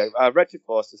trophy. Richard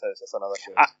Foster's house. That's another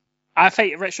show. I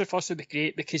think Richard Foster would be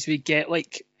great because we get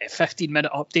like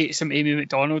 15-minute updates from Amy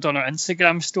McDonald on her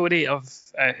Instagram story of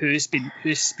who's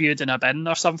spewed in a bin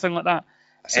or something like that.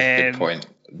 That's a good point.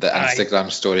 The Instagram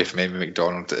story from Amy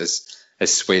McDonald has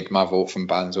swayed my vote from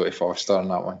Banzo to Foster on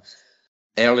that one.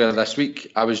 Earlier this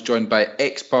week, I was joined by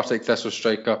ex-Partick Thistle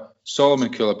striker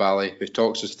Solomon Koulibaly, who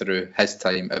talks us through his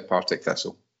time at Partick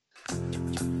Thistle.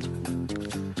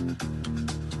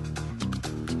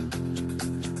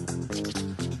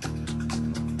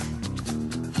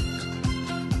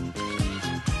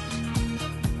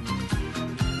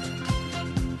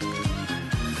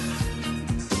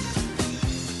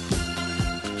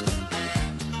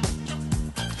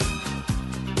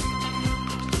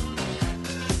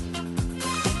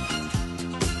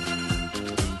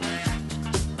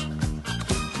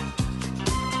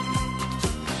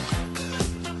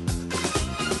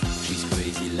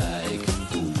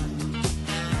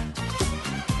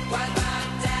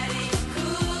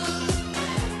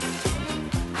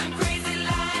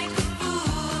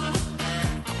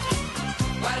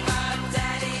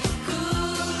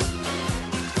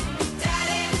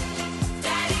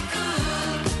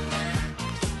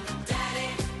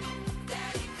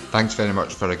 Thanks very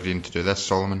much for agreeing to do this,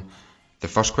 Solomon. The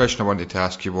first question I wanted to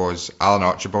ask you was, Alan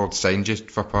Archibald signed you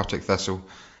for Partick Thistle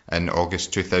in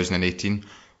August 2018.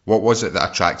 What was it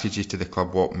that attracted you to the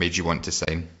club? What made you want to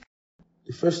sign?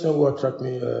 The first thing what attracted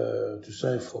me to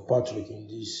sign for Partick in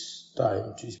this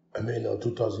time,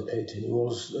 2018, it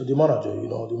was the manager.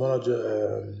 The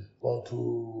manager want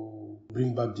to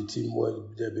bring back the team where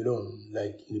they belong,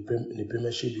 like in the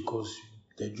Premiership, because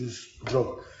they just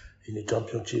dropped in the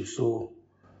Championship.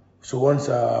 So once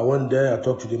I went there, I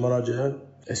talked to the manager,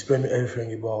 explained me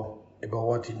everything about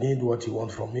what he need, what he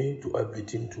want from me to help the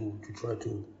team to try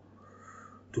to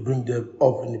bring them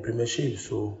up in the Premiership.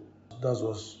 So that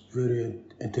was very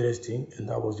interesting, and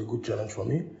that was a good challenge for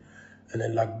me. And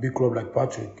then like big club like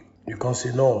Partick, you can't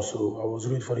say no. So I was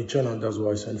ready for the challenge. That's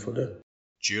why I signed for them.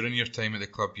 During your time at the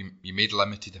club, you made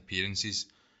limited appearances.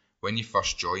 When you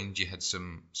first joined, you had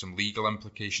some legal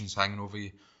implications hanging over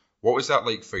you. What was that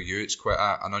like for you? It's quite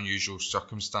an unusual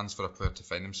circumstance for a player to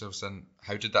find themselves in.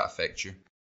 How did that affect you?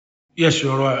 Yes,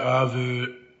 you're right. I have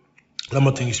a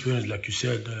limited experience, like you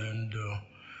said, and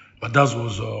but that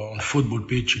was on football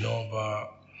pitch,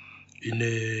 But in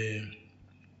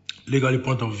a legally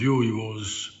point of view,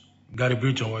 Gary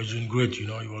Britton was doing great, He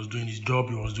was doing his job,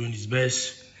 he was doing his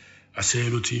best. I say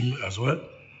hello to him as well.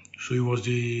 So he was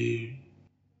the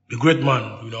great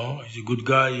man, He's a good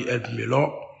guy. He helped me a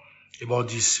lot about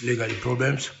these legal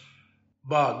problems.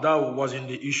 But that wasn't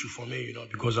the issue for me,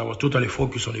 because I was totally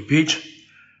focused on the pitch.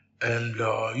 And,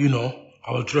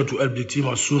 I will try to help the team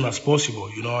as soon as possible,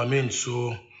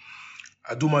 So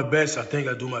I do my best. I think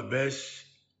I do my best.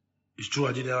 It's true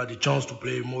I didn't have the chance to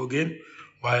play more game,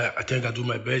 but I think I do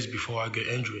my best before I get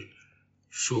injured.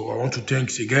 So I want to thank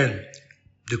again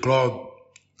the club,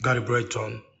 Gary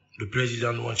Britton, the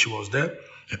president when she was there,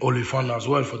 and all the fans as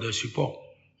well for their support.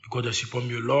 Because they support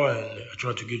me a lot, and I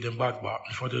try to give them back, but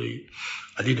unfortunately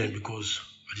I didn't, because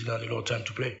I didn't have a lot of time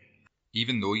to play.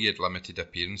 Even though you had limited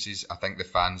appearances, I think the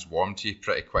fans warmed to you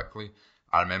pretty quickly.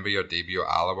 I remember your debut at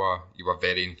Alloa, you were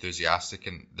very enthusiastic,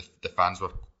 and the fans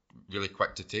were really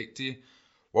quick to take to you.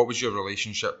 What was your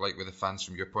relationship like with the fans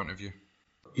from your point of view?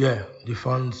 Yeah, the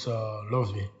fans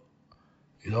love me,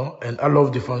 and I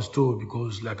love the fans too,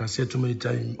 because like I said too many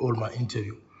times in all my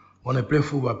interview, when I play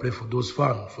football, I play for those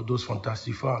fans, for those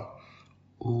fantastic fans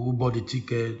who bought the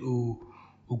ticket, who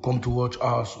come to watch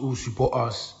us, who support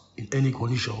us in any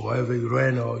condition, wherever it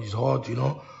rain or it's hot,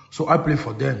 So I play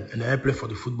for them, and I play for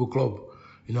the football club,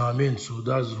 So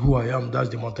that's who I am, that's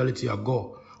the mentality I got.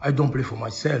 I don't play for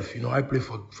myself, I play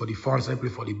for the fans, I play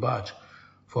for the badge,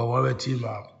 for whatever team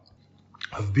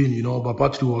I've been, But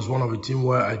Partick was one of the teams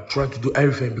where I tried to do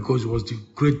everything, because it was the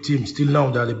great team. Still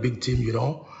now they're the big team,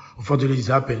 Unfortunately, it's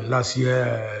happened. Last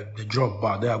year, they dropped,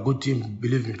 but they are a good team.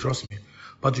 Believe me, trust me.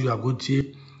 Partick are a good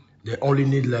team. They only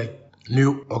need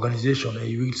new organization, and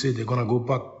you will say they're gonna go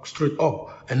back straight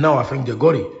up. And now I think they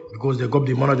got it, because they got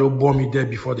the manager who bought me there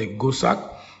before they go sack.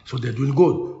 So they're doing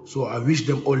good. So I wish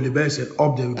them all the best, and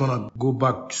hope they're gonna go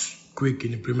back quick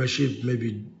in the Premiership,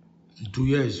 maybe in 2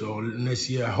 years or next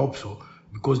year. I hope so,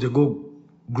 because they got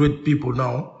great people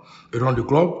now around the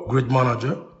club. Great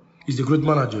manager. He's a great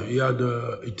manager. He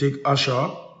take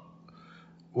Asha,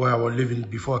 where I was living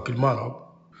before I killed man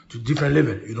up, to different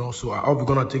level, So I hope we're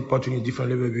gonna take Partick in different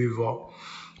level with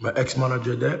my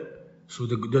ex-manager there. So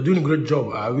they're doing a great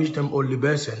job. I wish them all the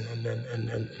best,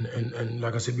 and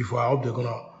like I said before, I hope they're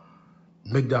gonna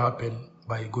make that happen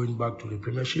by going back to the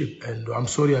Premiership. And I'm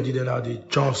sorry I didn't have the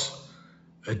chance,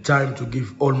 time to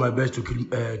give all my best to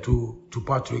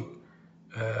Partick,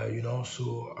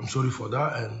 So I'm sorry for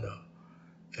that,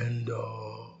 and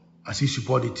I still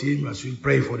support the team. I still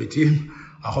pray for the team.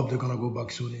 I hope they're gonna go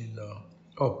back soon in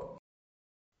up.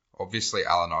 Obviously,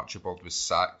 Alan Archibald was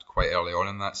sacked quite early on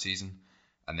in that season,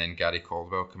 and then Gary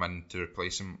Caldwell came in to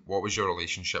replace him. What was your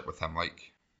relationship with him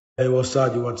like? It was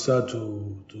sad. It was sad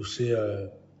to see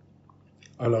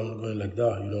Alan going like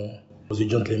that. He was a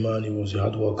gentleman. He was a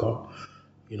hard worker.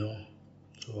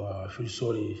 So I feel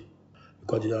sorry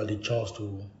because I didn't have the chance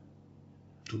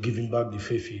to give him back the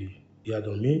faith he had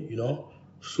on me.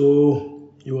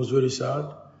 So it was very sad.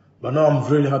 But now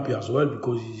I'm really happy as well,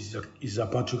 because he's a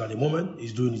Partick at the moment.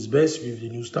 He's doing his best with the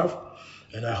new staff,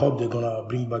 and I hope they're gonna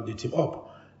bring back the team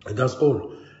up. And that's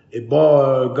all.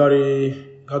 About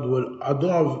Gary Caldwell, I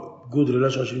don't have good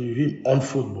relationship with him on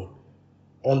football,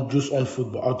 just on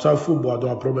football. Outside football, I don't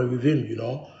have problem with him.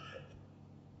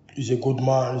 He's a good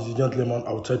man. He's a gentleman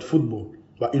outside football.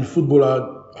 But in football,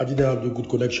 I didn't have a good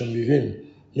connection with him.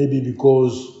 Maybe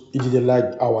because he didn't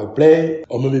like how I play,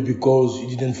 or maybe because he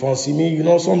didn't fancy me.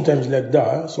 Sometimes like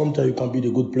that. Sometimes you can be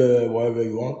the good player, whatever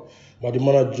you want. but the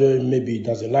manager maybe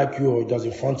doesn't like you or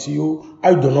doesn't fancy you.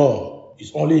 I don't know.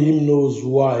 It's only him knows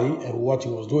why and what he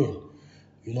was doing.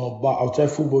 But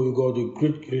outside football, you got a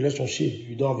great relationship.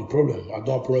 You don't have a problem. I don't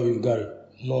have a problem with Gary.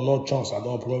 No chance. I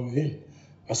don't have a problem with him.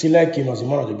 I still like him as a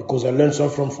manager because I learned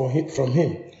something from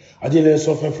him. I didn't learn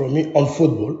something from him on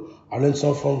football. I learned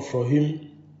something from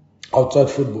him outside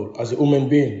football as a human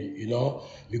being,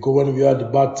 because when we had the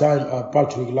bad time,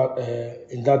 Patrick,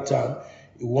 in that time,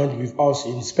 he went with us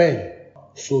in Spain.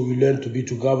 So we learned to be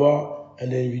together,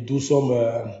 and then we do some,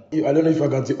 I don't know if I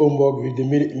got the homework with the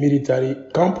military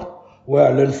camp, where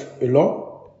I learned a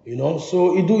lot,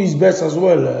 So he do his best as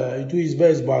well. He do his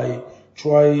best by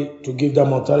try to give that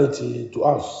mentality to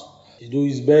us. He do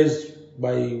his best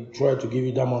by trying to give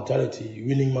it that mentality,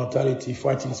 winning mentality,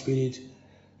 fighting spirit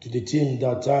to the team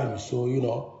that time.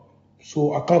 So,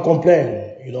 so I can't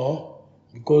complain,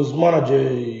 because manager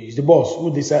is the boss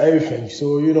who decide everything.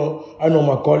 So, I know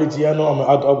my quality. I know I'm an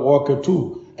hard worker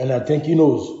too. And I think he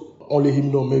knows. Only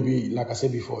him know, maybe, like I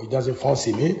said before, he doesn't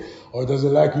fancy me or he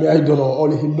doesn't like me. I don't know.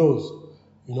 Only him knows.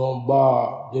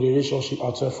 But the relationship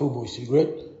outside football is still great.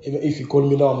 Even if he call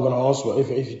me now, I'm going to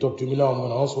answer. If he talk to me now, I'm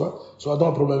going to answer. So I don't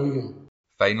have a problem with him.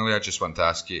 Finally, I just want to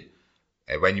ask you,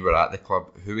 when you were at the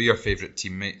club, who were your favourite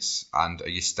teammates, and are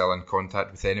you still in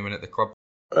contact with anyone at the club?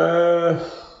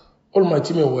 All my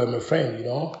teammates were my friends,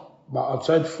 But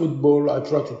outside football, I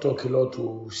try to talk a lot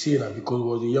to Siena because he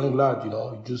was a young lad, He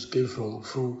just came from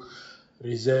through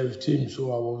reserve team,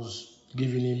 so I was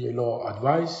giving him a lot of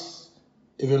advice.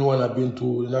 Even when I've been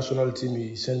to the national team,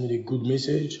 he sent me a good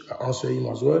message. I answer him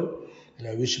as well, and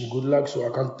I wish him good luck. So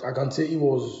I can say he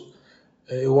was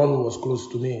one who was close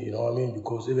to me,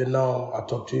 Because even now I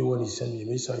talk to him when he sent me a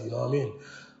message,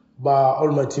 But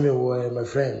all my teammates were my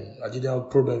friends. I didn't have a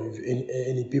problem with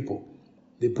any people.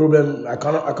 The problem, I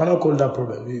cannot call that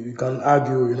problem. We can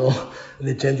argue, in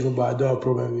the change room, but I don't have a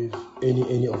problem with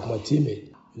any of my teammates.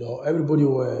 Everybody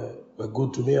were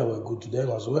good to me. I was good to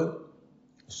them as well.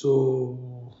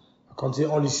 So I can't say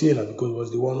only Siena because he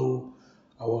was the one who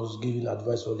I was giving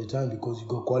advice all the time because he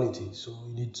got quality. So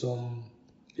you need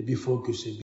a bit focused.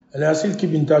 And I still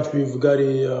keep in touch with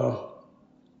Gary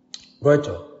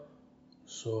Brighton.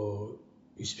 So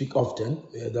we speak often.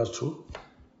 Yeah, that's true.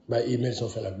 By email,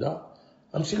 something like that.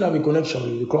 I'm still having a connection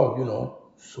with the club,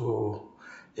 So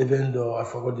even though I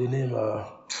forgot the name, I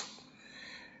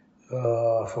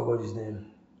forgot his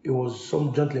name. It was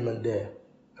some gentleman there.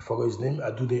 I forgot his name.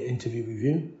 I do the interview with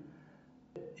him.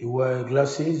 He wore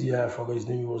glasses. Yeah, I forgot his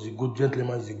name. He was a good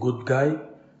gentleman. He's a good guy.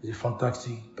 He's a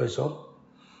fantastic person.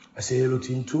 I say hello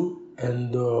to him too.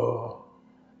 And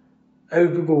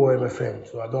every people were my friends,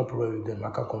 so I don't have a problem with them.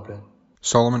 I can't complain.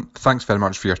 Solomon, thanks very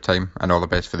much for your time and all the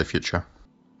best for the future.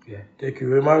 Yeah, thank you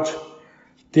very much.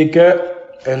 Take care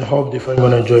and hope the fans are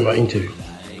going to enjoy my interview.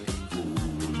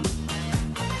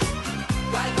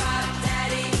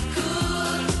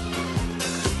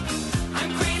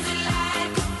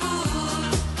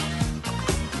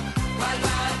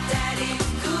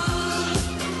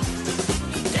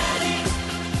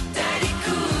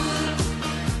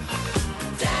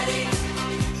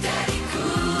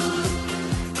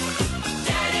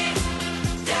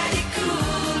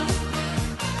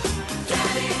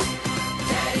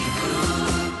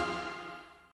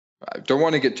 Don't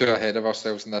want to get too ahead of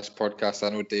ourselves in this podcast.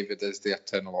 I know David is the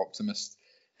eternal optimist.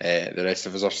 The rest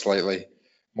of us are slightly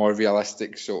more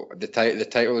realistic. So the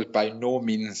title is by no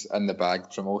means in the bag.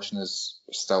 Promotion is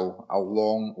still a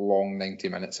long 90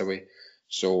 minutes away.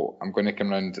 So I'm going to come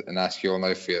round and ask you all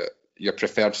now for your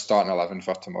preferred starting 11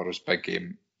 for tomorrow's big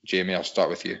game. Jamie, I'll start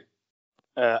with you.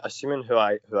 Assuming who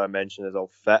I mentioned is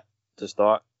all fit to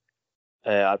start,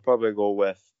 I'd probably go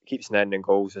with keep Sneddon in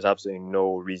goals. There's absolutely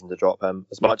no reason to drop him.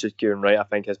 As much as Kieran Wright, I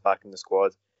think, is back in the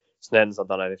squad, Sneddon's not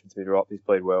done anything to be dropped. He's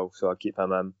played well, so I'll keep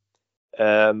him in.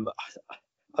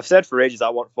 I've said for ages I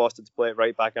want Foster to play at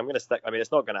right back. I'm going to stick. I mean,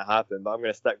 it's not going to happen, but I'm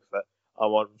going to stick with it. I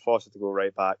want Foster to go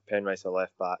right back, Penrice at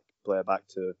left back, play it back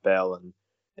to Bell and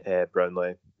Brownlee.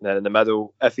 And then in the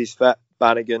middle, if he's fit,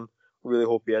 Bannigan. Really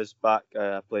hope he is back.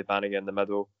 Play Bannigan in the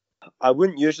middle. I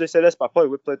wouldn't usually say this, but I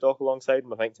probably would play Doc alongside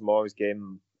him. I think tomorrow's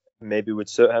game maybe would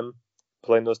suit him,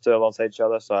 playing those two alongside each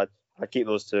other. So I'd keep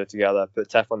those two together, put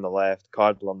Tiff on the left,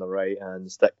 Cardwell on the right,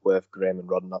 and stick with Graham and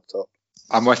Rudden up top.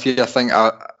 I'm with you. I think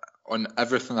on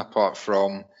everything apart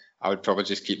from, I would probably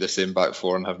just keep the same back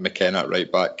four and have McKenna at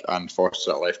right back and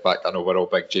Forster at left back. I know we're all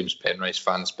big James Penrice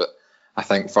fans, but I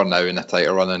think for now in a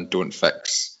title run, don't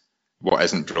fix what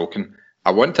isn't broken.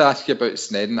 I want to ask you about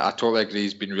Sneddon. I totally agree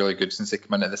he's been really good since he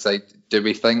came into the side. Do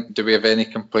we have any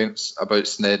complaints about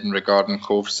Sneddon regarding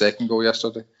Cove's second goal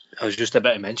yesterday? I was just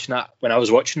about to mention that. When I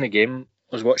was watching the game,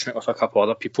 I was watching it with a couple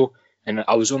other people, And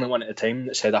I was the only one at the time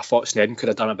that said I thought Sneddon could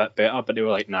have done a bit better, but they were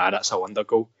like, nah, that's a wonder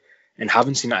goal. And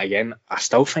having seen it again, I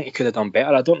still think he could have done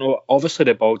better. I don't know. Obviously,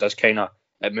 the ball does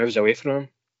it moves away from him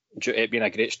due to it being a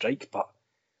great strike, but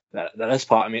there is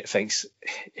part of me that thinks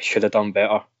he should have done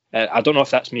better. I don't know if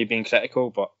that's me being critical,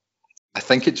 but I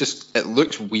think it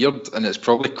looks weird, and it's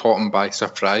probably caught him by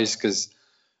surprise because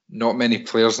not many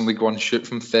players in League One shoot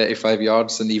from 35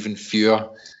 yards, and even fewer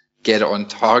get it on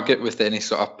target with any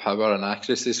sort of power and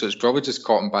accuracy. So it's probably just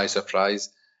caught him by surprise,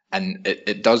 and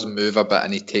it does move a bit,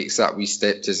 and he takes that wee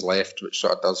step to his left, which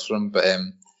sort of does for him. But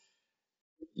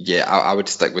I would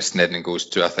stick with Sneddon and goals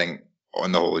too. I think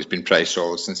on the whole he's been pretty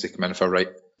solid since he came in for Wright.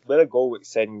 With a goal which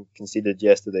Sneddon conceded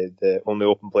yesterday, the only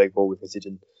open play goal we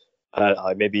conceded,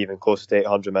 maybe even close to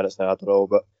 800 minutes now, I don't know,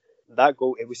 but that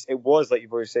goal, it was like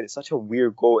you've already said, it's such a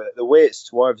weird goal. The way it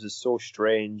swerves is so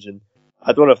strange, and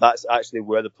I don't know if that's actually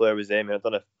where the player was aiming. I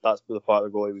don't know if that's the part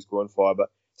of the goal he was going for, but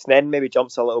Sneddon maybe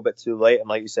jumps a little bit too late, and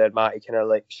like you said, Matt, he kind of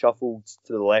like shuffled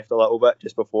to the left a little bit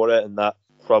just before it, and that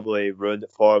probably ruined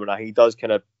it for him. And he does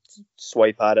kind of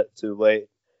swipe at it too late.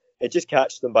 It just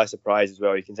catches them by surprise as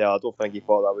well. You can tell. I don't think he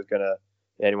thought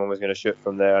anyone was gonna shoot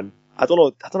from there. And I don't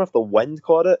know if the wind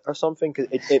caught it or something, because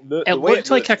it moved. It looked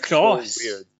like a cross. So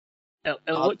weird.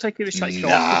 It looked like he was trying to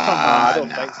cross. I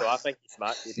don't think so. I think he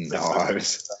smacked it. No, I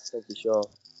was pretty sure.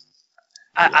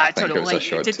 I don't know. Like,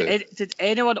 did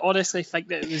anyone honestly think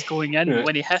that it was going in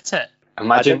when he hit it?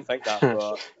 I didn't think that,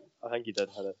 but I think he did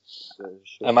hit it.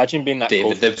 Imagine being that.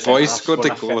 David, the boy scored the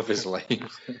goal of his life.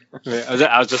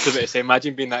 I was just about to say,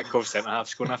 imagine being that cove centre half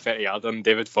scoring a 30-yarder and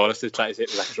David Forrest is trying to say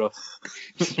it was a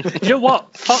cross. You know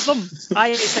what? Fuck them.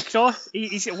 It's a cross.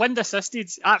 He's wind assisted.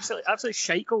 Absolutely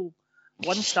shite goal.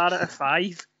 1 star out of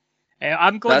 5.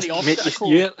 I'm going the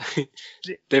opposite.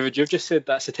 David, you've just said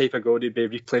that's the type of goal they'd be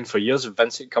replaying for years,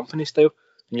 Vincent Kompany style.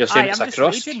 And you're saying it's a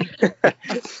cross.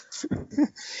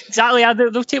 Exactly.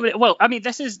 They'll take it. Well, I mean,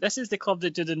 this is the club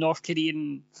that do the North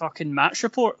Korean fucking match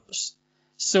reports.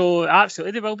 So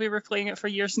absolutely, they will be replaying it for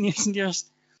years and years and years.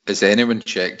 Has anyone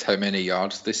checked how many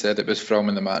yards they said it was from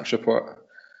in the match report?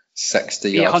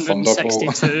 60 yards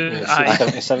thunderbolt. 862.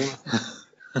 77.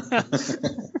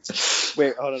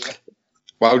 Wait, hold on.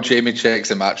 While Jamie checks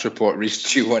the match report,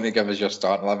 Reece, do you want to give us your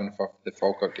starting 11 for the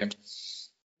Falkirk game?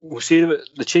 We'll see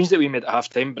the change that we made at half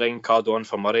time, bringing Cardo on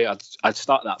for Murray. I'd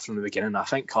start that from the beginning. I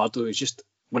think Cardo is just,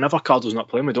 whenever Cardo's not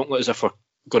playing, we don't look as if we're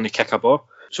going to kick a ball.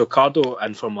 So Cardo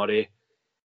in for Murray,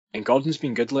 and Gordon's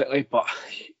been good lately, but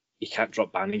you can't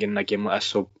drop Bannigan in a game like this.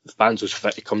 So if Banzo's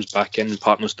fit, he comes back in,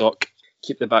 partners Doc,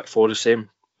 keep the back four the same,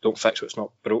 don't fix what's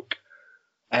not broke.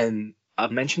 And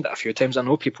I've mentioned it a few times. I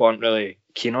know people aren't really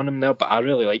keen on him there, but I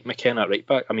really like McKenna at right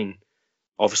back. I mean,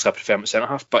 obviously I prefer him at centre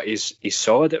half, but he's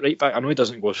solid at right back. I know he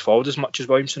doesn't go forward as much as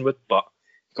Williamson would, but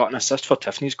he got an assist for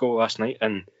Tiffany's goal last night,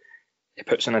 and he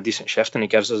puts in a decent shift and he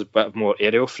gives us a bit more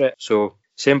aerial threat. So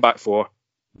same back four,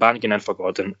 Bannigan in for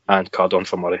Gordon and Cardon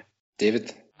for Murray.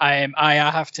 David? I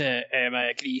have to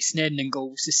agree. Sneddon in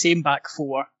goals, the same back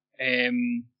four.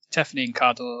 Tiffany and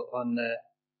Cardo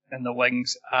in the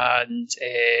wings, and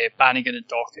Bannigan and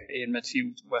Docherty in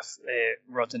midfield with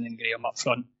Rudden and Graham up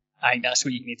front. I think that's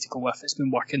what you need to go with. It's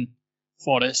been working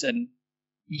for us, and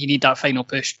you need that final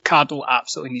push. Cardo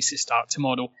absolutely needs to start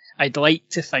tomorrow. I'd like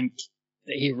to think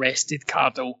that he rested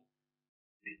Cardo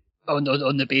on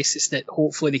the basis that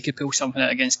hopefully they could pull something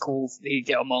out against Cove. They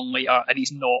get him on later, and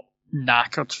he's not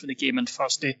knackered for the game on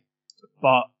Thursday.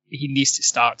 But he needs to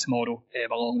start tomorrow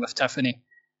along with Tiffany.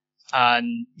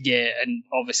 And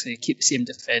obviously keep the same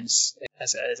defence.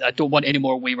 I don't want any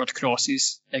more wayward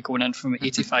crosses going in from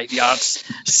 85 yards.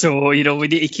 So, we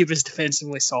need to keep us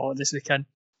defensively solid as we can.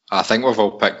 I think we've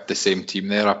all picked the same team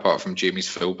there, apart from Jamie's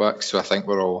fullback. So I think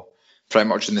we're all pretty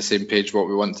much on the same page what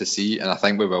we want to see. And I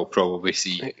think we will probably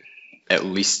see at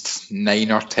least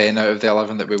 9 or 10 out of the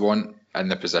 11 that we want in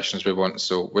the positions we want.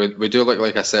 So we do look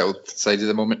like a settled side at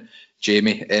the moment.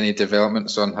 Jamie, any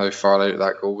developments on how far out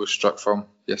that goal was struck from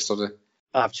yesterday?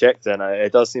 I've checked and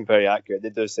it does seem very accurate. They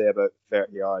do say about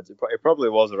 30 yards. It probably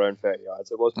was around 30 yards.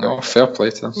 It was. Oh, fair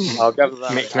play to them. I'll give them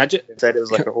that. They said it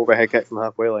was like an overhead kick from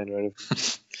halfway line or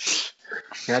anything.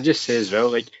 Can I just say as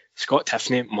well, like, Scott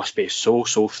Tiffany must be so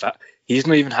fit. He's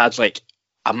not even had like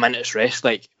a minute's rest.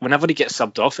 Like, whenever he gets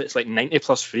subbed off, it's like 90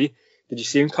 plus 3. Did you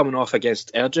see him coming off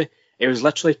against Airdrie? He was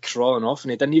literally crawling off and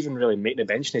he didn't even really make the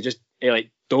bench. And he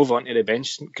dove onto the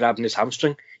bench, grabbing his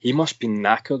hamstring. He must be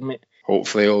knackered, mate.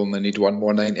 Hopefully he'll only need one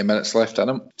more 90 minutes left in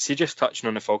him. See, just touching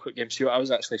on the Falkirk game, see what I was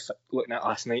actually looking at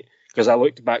last night? Because I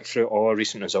looked back through all our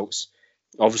recent results.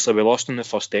 Obviously, we lost on the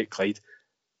first day at Clyde.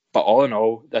 But all in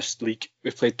all, this league,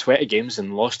 we've played 20 games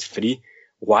and lost 3.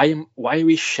 Why are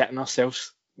we shitting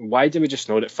ourselves why do we just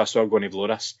know that Thistle are going to blow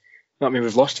us? I mean,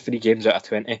 we've lost 3 games out of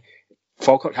 20.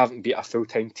 Falkirk haven't beat a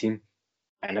full-time team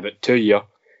in about 2 years,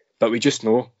 but we just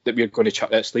know that we're going to chuck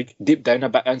this league. Deep down a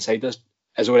bit inside us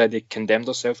has already condemned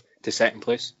ourselves to second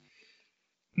place.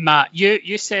 Matt,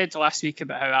 you said last week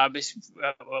about how I was.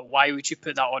 Why would you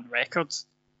put that on record?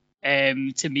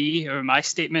 To me, or my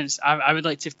statements, I would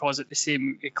like to posit the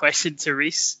same question to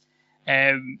Reese.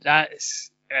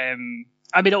 That's.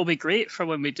 I mean, it'll be great for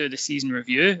when we do the season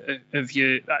review of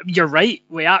you. You're right.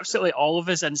 We absolutely, all of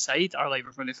us inside are like,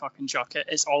 we're going to fucking chuck it.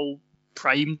 It's all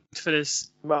primed for this.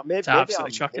 Well, maybe chuck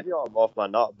it. maybe I'm off my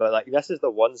nut, but like this is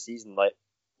the one season, like,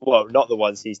 well, not the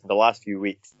one season, the last few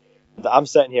weeks that I'm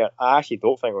sitting here. I actually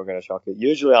don't think we're going to chuck it.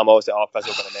 Usually, I'm always like,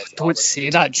 Thistle going to mess it up. Don't say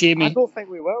that, Jamie. I don't think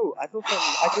we will. I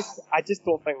just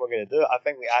don't think we're going to do it. I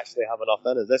think we actually have enough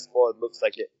in us. This squad looks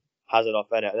like it has enough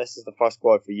in it. And this is the first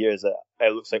squad for years that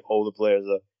it looks like all the players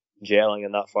are gelling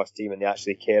in that first team and they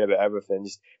actually care about everything.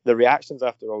 Just the reactions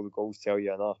after all the goals tell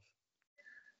you enough.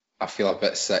 I feel a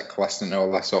bit sick listening to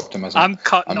all this optimism. I'm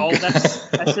cutting all this.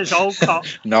 This is all cut.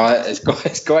 No, it's got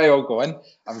to all go in.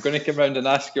 I'm going to come round and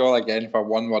ask you all again for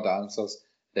one-word answers.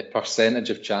 The percentage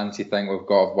of chance you think we've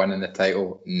got of winning the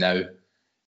title now.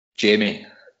 Jamie.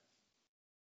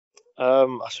 I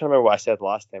can't remember what I said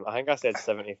last time. I think I said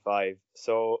 75.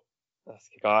 So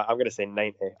I'm going to say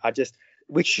 90.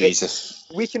 We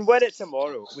can win it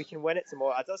tomorrow.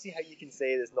 I don't see how you can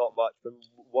say there's not much, but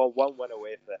one win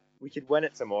away from it. We could win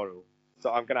it tomorrow.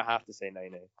 So I'm going to have to say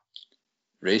 90.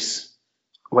 Reese?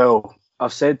 Well,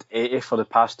 I've said 80 for the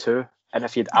past 2, and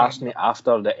if you'd asked me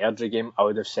after the Airdrie game, I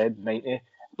would have said 90.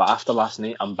 But after last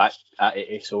night, I'm back at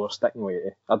 80, so we're sticking with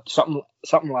 80.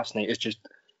 Something last night has just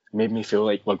made me feel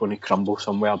like we're going to crumble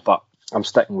somewhere, but I'm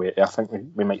sticking with 80. I think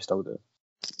we might still do it.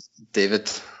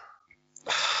 David?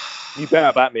 You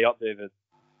better back me up, David.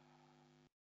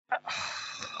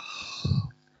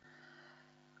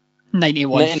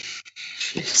 91.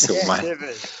 So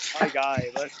David, my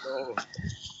guy, let's go.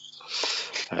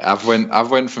 I've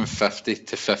went from 50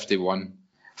 to 51,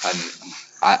 and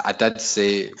I did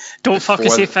say. Don't fucking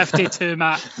say 52,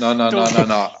 Matt. No.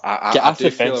 I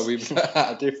do feel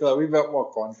a wee bit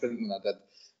more confident than I did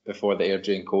before the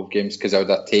Airdrie and Cove games because I would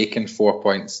have taken 4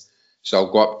 points. So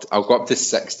I'll go up to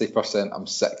 60%. I'm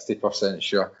 60%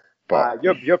 sure. But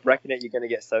you're bricking it. You're going to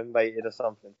get soundbited or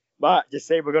something. Matt, just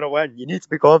say we're going to win. You need to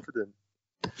be confident.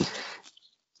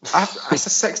 It's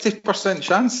a 60%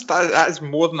 chance. That is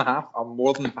more than half. I'm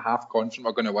more than half confident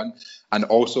we're going to win. And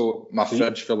also, my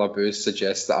fridge full of booze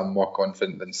suggests that I'm more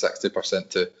confident than 60%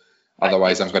 too.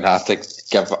 Otherwise, I'm going to have to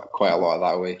give quite a lot of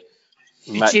that away.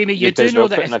 Jamie, you do know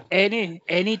that if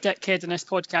any dickhead in this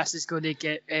podcast is going to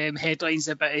get headlines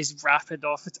about his rapid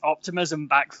optimism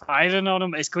backfiring on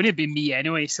him, it's going to be me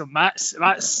anyway. So Matt's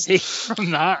safe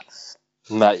from that.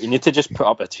 Matt, you need to just put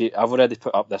up a tweet. I've already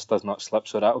put up this does not slip,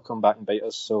 so that'll come back and bite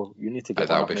us. So you need to get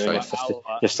that'll be fine.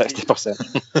 You're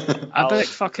 60%. I booked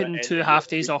fucking 2 half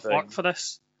days off work for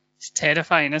this. It's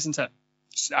terrifying, isn't it?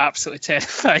 It's absolutely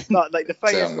terrifying. No, like the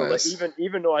thing is, like,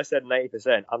 even though I said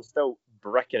 90%, I'm still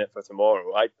bricking it for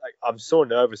tomorrow. I'm so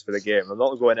nervous for the game. I'm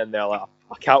not going in there like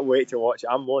I can't wait to watch it.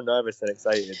 I'm more nervous than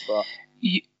excited. But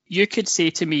you could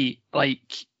say to me,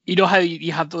 like, you know how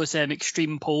you have those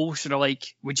extreme polls that are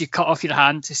like, would you cut off your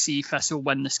hand to see Thistle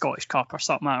win the Scottish Cup or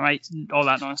something like that, right? All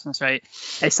that nonsense, right?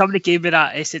 If somebody gave me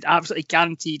that, I said absolutely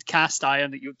guaranteed cast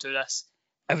iron that you'll do this.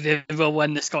 If they will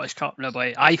win the Scottish Cup, and I'll be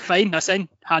like, aye, fine, that's in,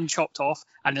 hand chopped off,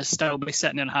 and they'll still be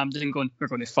sitting in Hampden going, we're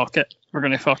going to fuck it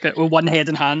with one head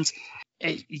in hand.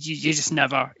 You just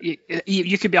never,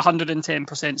 you could be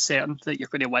 110% certain that you're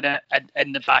going to win it, and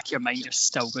in the back of your mind you're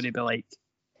still going to be like,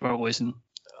 we're losing.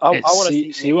 I want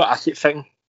to see what I keep thinking.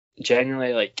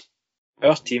 Genuinely, like,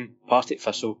 our team, Partick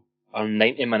Thistle, are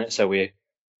 90 minutes away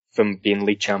from being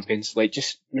league champions. Like,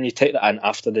 just when you take that in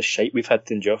after the shite we've had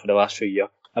to endure for the last few years.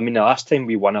 I mean, the last time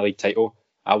we won a league title,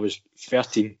 I was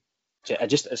 13.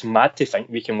 It's mad to think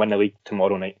we can win the league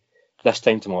tomorrow night. This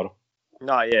time tomorrow.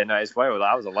 No, it's wild.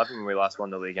 I was 11 when we last won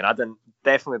the league, and I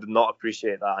definitely did not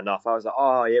appreciate that enough. I was like,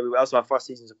 oh yeah, that was my first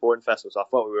season supporting Thistle, so I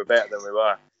thought we were better than we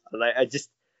were. And like,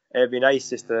 it'd be nice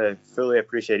just to fully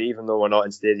appreciate it, even though we're not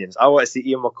in stadiums. I want to see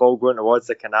Ian McCall going towards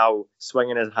the canal,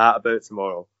 swinging his hat about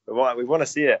tomorrow. We want to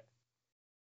see it.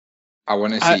 I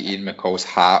want to see Ian McCall's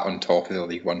hat on top of the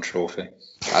League One trophy.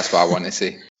 That's what I want to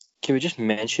see. Can we just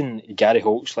mention Gary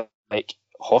Holt's like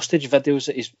hostage videos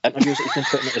interviews that he's been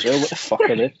putting out as well? What the fuck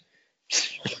are they?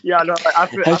 Yeah, no. How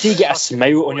do you get a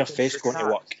smile on your face going to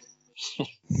work?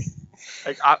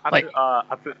 Like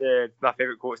I put my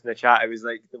favourite quotes in the chat. It was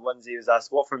like the ones he was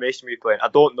asked, "What formation were you playing?" I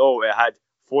don't know. It had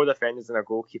 4 defenders and a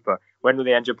goalkeeper. When will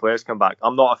the injured players come back?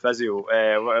 I'm not a physio.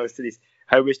 What else to these?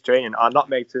 How was training? I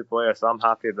nutmegged 2 players, so I'm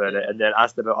happy about it. And then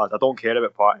asked about us. I don't care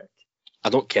about Partick. I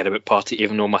don't care about Partey,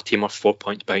 even though my team are 4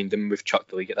 points behind him. We've chucked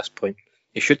the league at this point.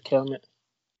 You should care, mate.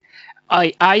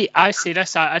 I say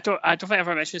this. I don't think I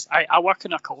ever mentioned this. I work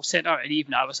in a call centre, and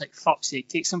even I was like, "Fuck's sake,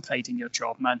 take some pride in your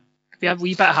job, man. Be a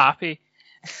wee bit happy."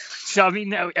 Do you know what I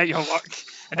mean? At your work,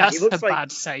 and that's a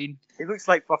bad sign. He looks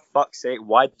like, for fuck's sake,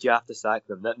 why did you have to sack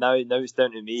them? Now it's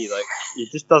down to me. Like he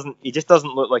just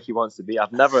doesn't look like he wants to be.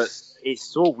 It's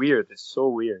so weird. It's so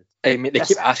weird. Hey, mate, they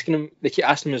keep asking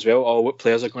him as well, what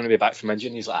players are going to be back from injury,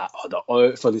 and he's like, they're all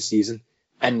out for the season.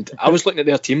 And I was looking at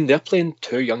their team, they're playing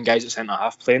 2 young guys at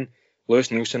centre-half, playing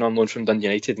Lewis Nielsen on loan from Dundee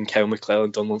United and Kyle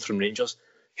McClelland on loan from Rangers.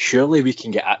 Surely we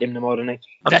can get at him tomorrow night.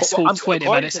 This whole 20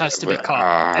 minutes has to be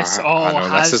cut.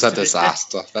 This is a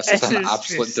disaster. This is an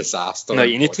absolute disaster. No,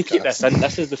 you need to keep this in.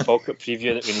 This is the Falkirk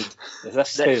preview that we need.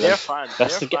 Their fans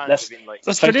have been like...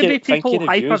 There's going to be people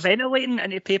hyperventilating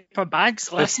into paper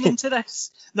bags listening to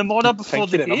this the morning before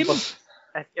the game.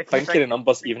 Think of the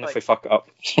numbers, even if we fuck it up.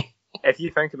 If you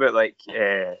think about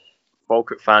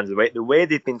Falkirk fans, the way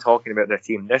they've been talking about their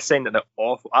team, they're saying that they're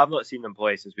awful. I've not seen them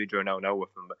play since we drew 0-0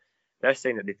 with them, but they're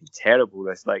saying that they've been terrible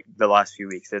the last few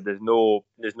weeks. That there's no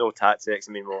tactics.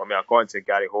 According to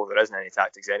Gary Holt, there isn't any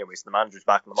tactics anyway, so the manager's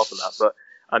backing them up on that. But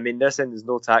they're saying there's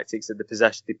no tactics at the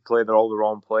possession. They play, they're all the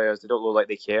wrong players. They don't look like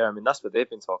they care. That's what they've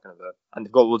been talking about, and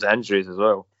they've got loads of injuries as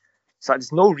well. So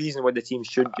there's no reason why the team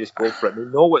shouldn't just go for it. They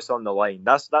know what's on the line.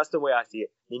 That's the way I see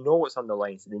it. They know what's on the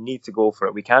line, so they need to go for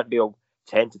it. We can't be all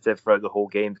tentative throughout the whole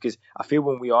game, because I feel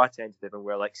when we are tentative and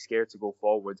we're scared to go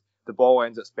forward, the ball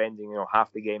ends up spending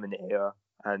half the game in the air,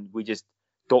 and we just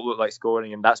don't look like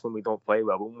scoring, and that's when we don't play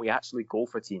well. But when we actually go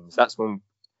for teams, that's when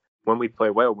we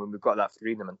play well, when we've got that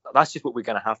freedom, and that's just what we're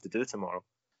going to have to do tomorrow.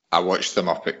 I watched them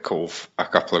up at Cove a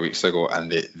couple of weeks ago,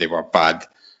 and they were bad.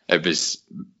 It was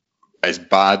as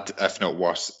bad, if not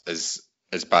worse, as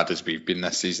bad as we've been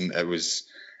this season. It was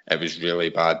really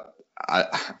bad.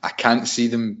 I can't see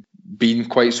them being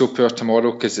quite so poor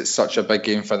tomorrow, because it's such a big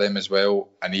game for them as well.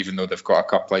 And even though they've got a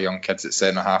couple of young kids at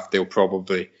centre half, they'll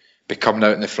probably be coming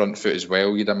out in the front foot as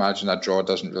well. You'd imagine a draw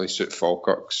doesn't really suit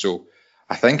Falkirk. So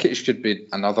I think it should be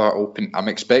another open. I'm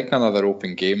expecting another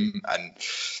open game, and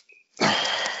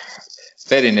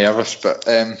very nervous. But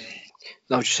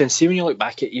no, just saying, see, when you look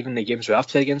back at even the games we have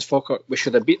played against Falkirk, we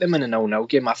should have beat them in a 0-0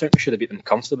 game. I think we should have beat them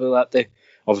comfortably that day.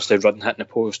 Obviously, Rudden hitting the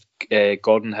post,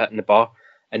 Gordon hitting the bar.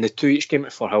 And the 2 each game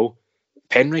at Firhill,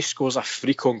 Penrice scores a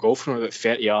free-con goal from about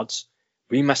 30 yards.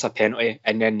 We miss a penalty,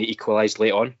 and then they equalise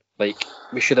late on.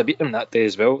 We should have beat them that day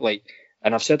as well.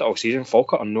 And I've said it all season,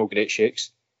 Falkirk are no great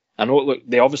shakes. I know, look,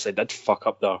 they obviously did fuck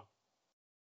up their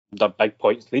big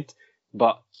points lead,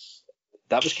 but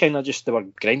that was kind of just, they were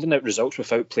grinding out results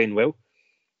without playing well.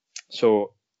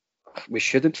 So we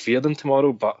shouldn't fear them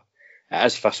tomorrow, but it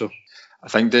is Thistle. I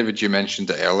think, David, you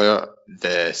mentioned it earlier,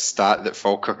 the stat that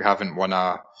Falkirk haven't won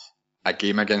a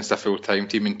game against a full-time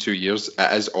team in 2 years.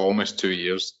 It is almost 2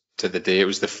 years to the day. It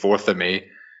was the 4th of May,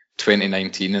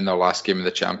 2019, in their last game of the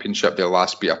Championship. They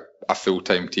last beat a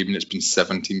full-time team, and it's been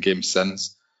 17 games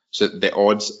since. So the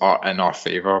odds are in our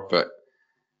favour, but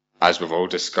as we've all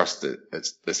discussed,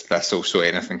 it's Thistle, so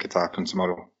anything could happen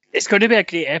tomorrow. It's going to be a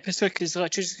great episode, because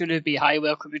literally it's going to be hi,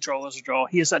 welcome to Draw, Lose or Draw.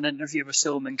 Here's an interview with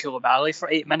Suleiman Koulibaly for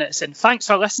 8 minutes, and thanks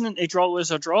for listening to Draw,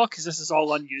 Lose or Draw, because this is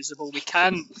all unusable. We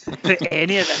can't put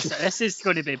any of this. This is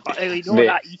going to be, that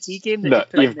ET game that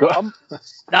you put in the dump?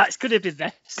 That's going to be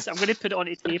this. I'm going to put it on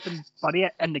a tape and bury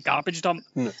it in the garbage dump.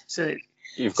 So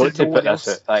you've got to put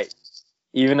this out,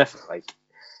 even if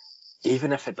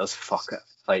it does fuck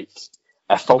it,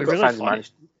 if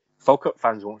Falkirk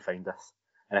fans won't find this.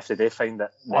 And if they do find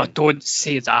it... Oh, don't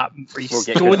say that, Reece.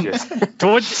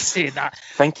 Don't say that.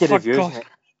 Think of reviews, mate.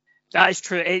 That is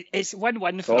true. It's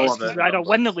win-win for us. We either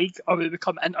win the league or we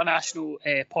become international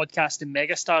podcasting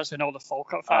megastars when all the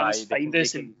Falkirk fans find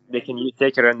us. They can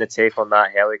take around the tape on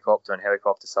that helicopter on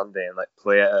Helicopter Sunday and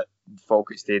play it at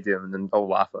Falkirk Stadium, and then they'll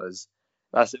laugh at us.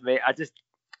 That's it, mate.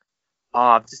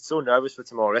 I'm just so nervous for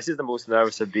tomorrow. This is the most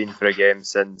nervous I've been for a game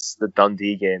since the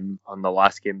Dundee game on the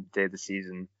last game day of the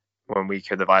season, when we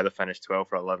could have either finished 12th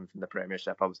or 11th in the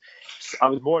Premiership. I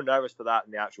was more nervous for that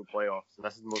than the actual playoffs, and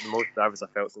this is the most nervous I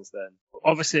felt since then.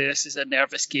 Obviously, this is a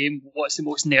nervous game. What's the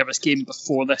most nervous game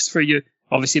before this for you?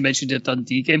 Obviously, you mentioned the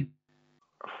Dundee game.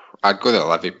 I'd go the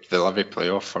Livy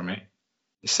playoff for me,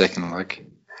 the second leg.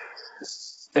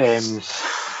 I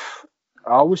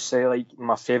always say,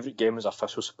 my favourite game as a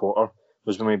Thistle supporter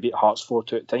was when we beat Hearts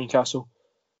 4-2 at Tynecastle.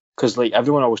 Because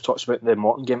everyone always talks about the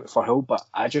Morton game at Firhill, but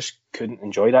I just couldn't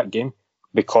enjoy that game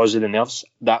because of the nerves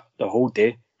that the whole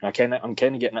day. And I'm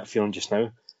kind of getting that feeling just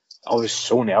now. I was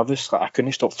so nervous, like I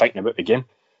couldn't stop thinking about the game.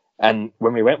 And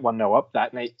when we went 1-0 up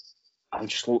that night, I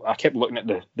kept looking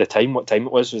at the time, what time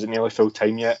it was. Was it nearly full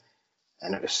time yet?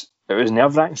 And it was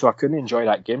nerve wracking, so I couldn't enjoy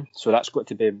that game. So that's got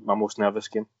to be my most nervous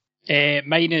game.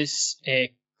 Mine is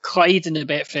Clyde in the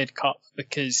Betfred Cup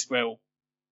because, well,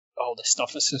 all the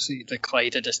stuff associated with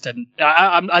Clyde, I just didn't.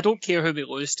 I don't care who we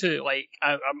lose to. Like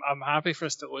I'm happy for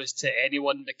us to lose to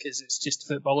anyone because it's just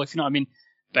football, if you know what I mean.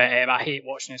 But I hate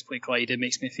watching us play Clyde. It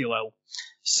makes me feel ill.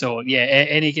 So yeah,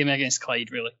 any game against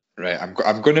Clyde really. Right,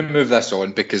 I'm going to move this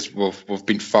on because we've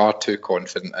been far too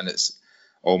confident, and it's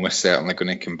almost certainly going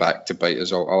to come back to bite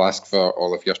us. I'll ask for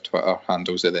all of your Twitter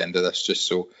handles at the end of this, just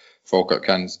so Falkirk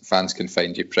fans can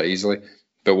find you pretty easily.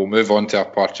 But we'll move on to our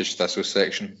Partridge Thistle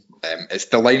section. It's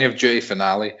the Line of Duty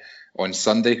finale on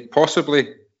Sunday,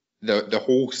 possibly the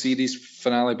whole series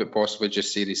finale, but possibly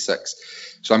just Series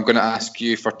 6. So I'm going to ask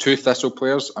you, for 2 Thistle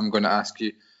players, I'm going to ask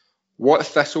you, what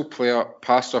Thistle player,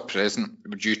 past or present,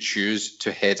 would you choose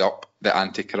to head up the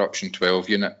Anti-Corruption 12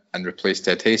 unit and replace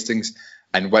Ted Hastings?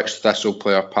 And which Thistle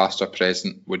player, past or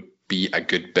present, would be a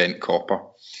good bent copper?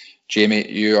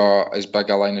 Jamie, you are as big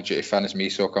a Line of Duty fan as me,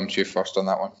 so I'll come to you first on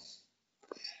that one.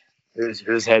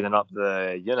 Who's heading up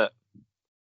the unit?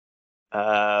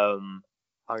 I'm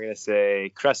going to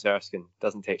say Chris Erskine.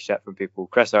 Doesn't take shit from people.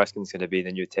 Chris Erskine's going to be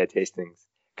the new Ted Hastings.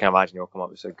 Can imagine he'll come up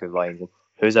with some good lines.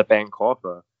 Who's a bent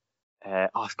copper?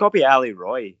 It's got to be Ali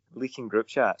Roy. Leaking group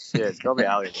chats. Yeah, it's got to be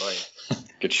Ali Roy.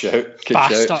 Good shout.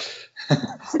 Shout.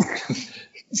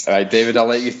 All right, David, I'll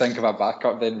let you think of a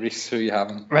backup then. Reese, who you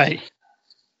having? Right.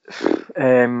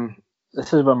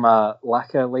 This is where my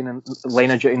lack of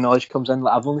line of duty knowledge comes in.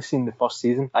 Like, I've only seen the first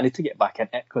season. I need to get back in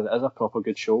it because it is a proper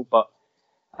good show. But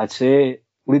I'd say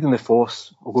leading the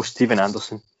force, I'll go Stephen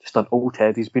Anderson. Just an old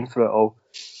head. He's been through it all.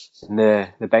 And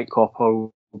the bent copper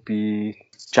will be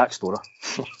Jack Storer.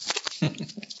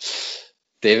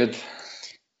 David?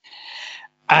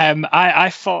 I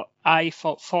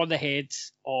thought for the head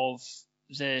of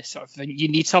the sort of, you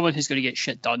need someone who's going to get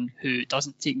shit done, who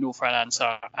doesn't take no for an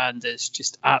answer, and is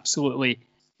just absolutely,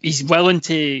 he's willing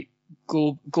to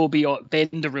go beyond,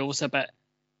 bend the rules a bit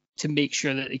to make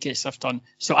sure that he gets stuff done.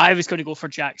 So I was going to go for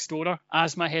Jack Storer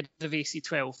as my head of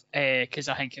AC12 because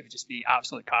I think it would just be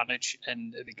absolute carnage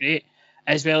and it'd be great.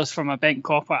 As well as for my bent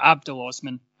copper, Abdul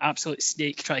Osman, absolute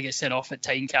snake trying to get sent off at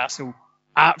Tynecastle.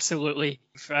 Absolutely,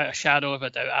 for a shadow of a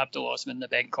doubt, Abdul Osman, the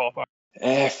bent copper.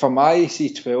 For my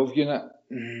AC12 unit,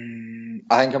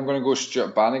 I think I'm going to go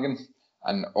Stuart Bannigan.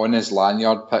 And on his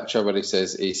lanyard picture where he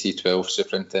says AC12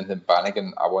 Superintendent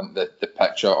Bannigan, I want the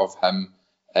picture of him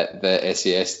at the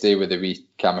SAS day with the wee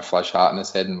camouflage hat on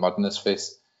his head and mud in his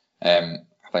face. I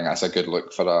think that's a good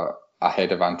look for a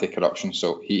head of anti-corruption.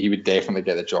 So he would definitely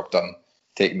get the job done.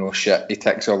 Take no shit. He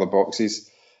ticks all the boxes.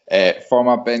 For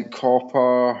my bent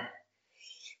copper,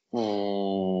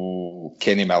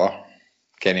 Kenny Miller.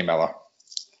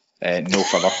 No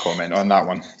further comment on that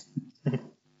one.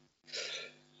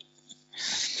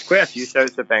 There's quite a few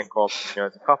shouts to bent copper.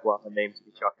 There's a couple of names to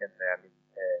be chuck in there. I mean,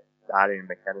 Arian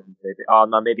McKinnon, maybe. Oh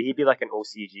no, maybe he'd be like an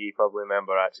OCG probably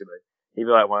member actually. He'd be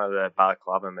like one of the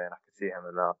Balaclava men. I could see him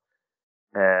in that.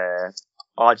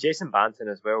 Jason Banton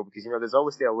as well, because there's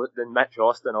obviously then Mitch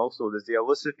Austin also. There's the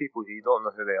elusive people who you don't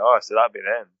know who they are, so that'd be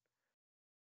them.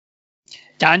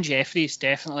 Dan Jeffries,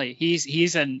 definitely.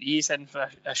 He's in for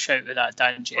a shout with that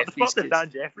Dan Jeffries. What did Dan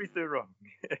Jeffries do wrong?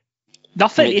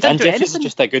 Nothing. Mate, he didn't Dan do Jeffries anything. is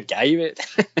just a good guy, mate.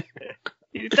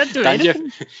 He didn't do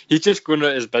anything. He's just going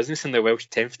about his business in the Welsh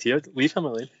 10th tier. Leave him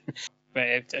alone.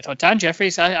 But Dan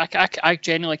Jeffries, I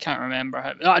genuinely can't remember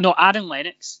him. No, Aaron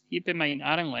Lennox. He'd be mine,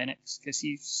 Aaron Lennox, because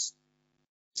he's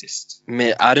just...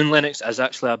 Mate, Aaron Lennox is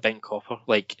actually a bent copper.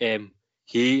 Like,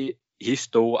 he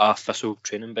stole a Thistle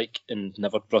training bike and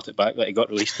never brought it back. Like, he got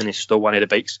released and he stole one of the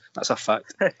bikes. That's a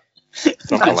fact.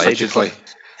 Allegedly.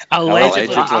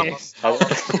 Allegedly. Yes. I love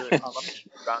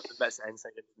random bits of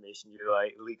inside information you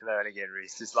like leak now and again,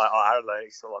 Reese. Just like, Aaron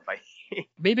Lennox stole a bike.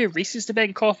 Maybe Reese is the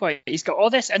bent copper. He's got all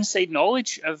this inside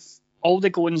knowledge of all the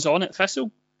goings on at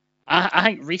Thistle. I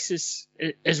think Reese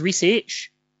is Reese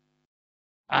H.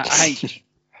 I think.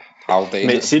 Haldane.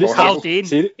 Mate, see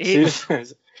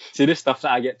the stuff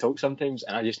that I get told sometimes,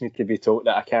 and I just need to be told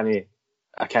that I can't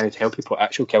tell people it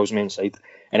actually kills me inside.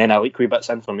 And then I leak wee bits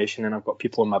of information, and I've got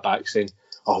people on my back saying,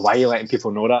 "Oh, why are you letting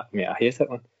people know that?" Mate, I hate it,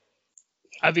 man.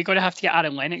 Are we going to have to get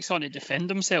Aaron Lennox on to defend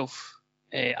himself?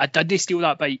 I did steal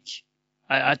that bike.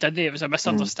 I did. It was a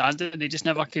misunderstanding. They just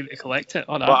never came to collect it.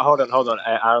 But hold on.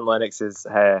 Aaron Lennox has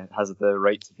the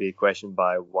right to be questioned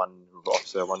by one But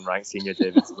obviously, one ranked senior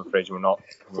David, so I'm afraid you will not.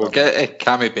 We'll get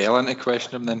Cammy Bell in to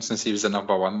question him then, since he was the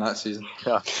number one that season.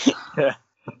 Yeah,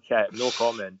 no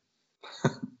comment.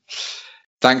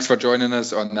 Thanks for joining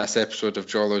us on this episode of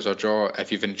Draw, Lose or Draw.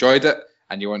 If you've enjoyed it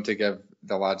and you want to give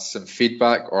the lads some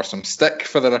feedback or some stick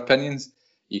for their opinions,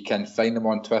 you can find them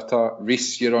on Twitter.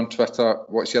 Reese, you're on Twitter.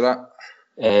 What's your at?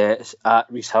 It's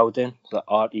at Reese Haldane, so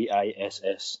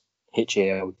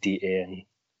ReissHaldane.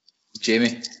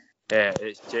 Jamie?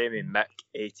 It's Jamie Mick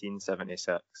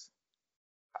 1876.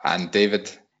 And David?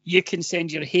 You can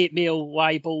send your hate mail,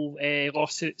 libel,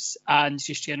 lawsuits, and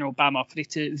just general bammery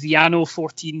to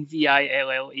Viano14,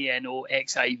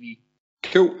 VILLANOXIV.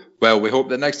 Cool. Well, we hope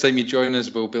that next time you join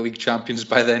us, we'll be league champions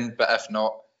by then. But if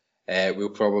not, we'll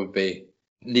probably be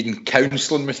needing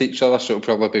counselling with each other. So it'll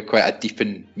probably be quite a deep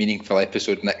and meaningful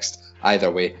episode next, either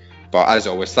way. But as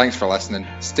always, thanks for listening.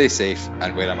 Stay safe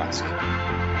and wear a mask.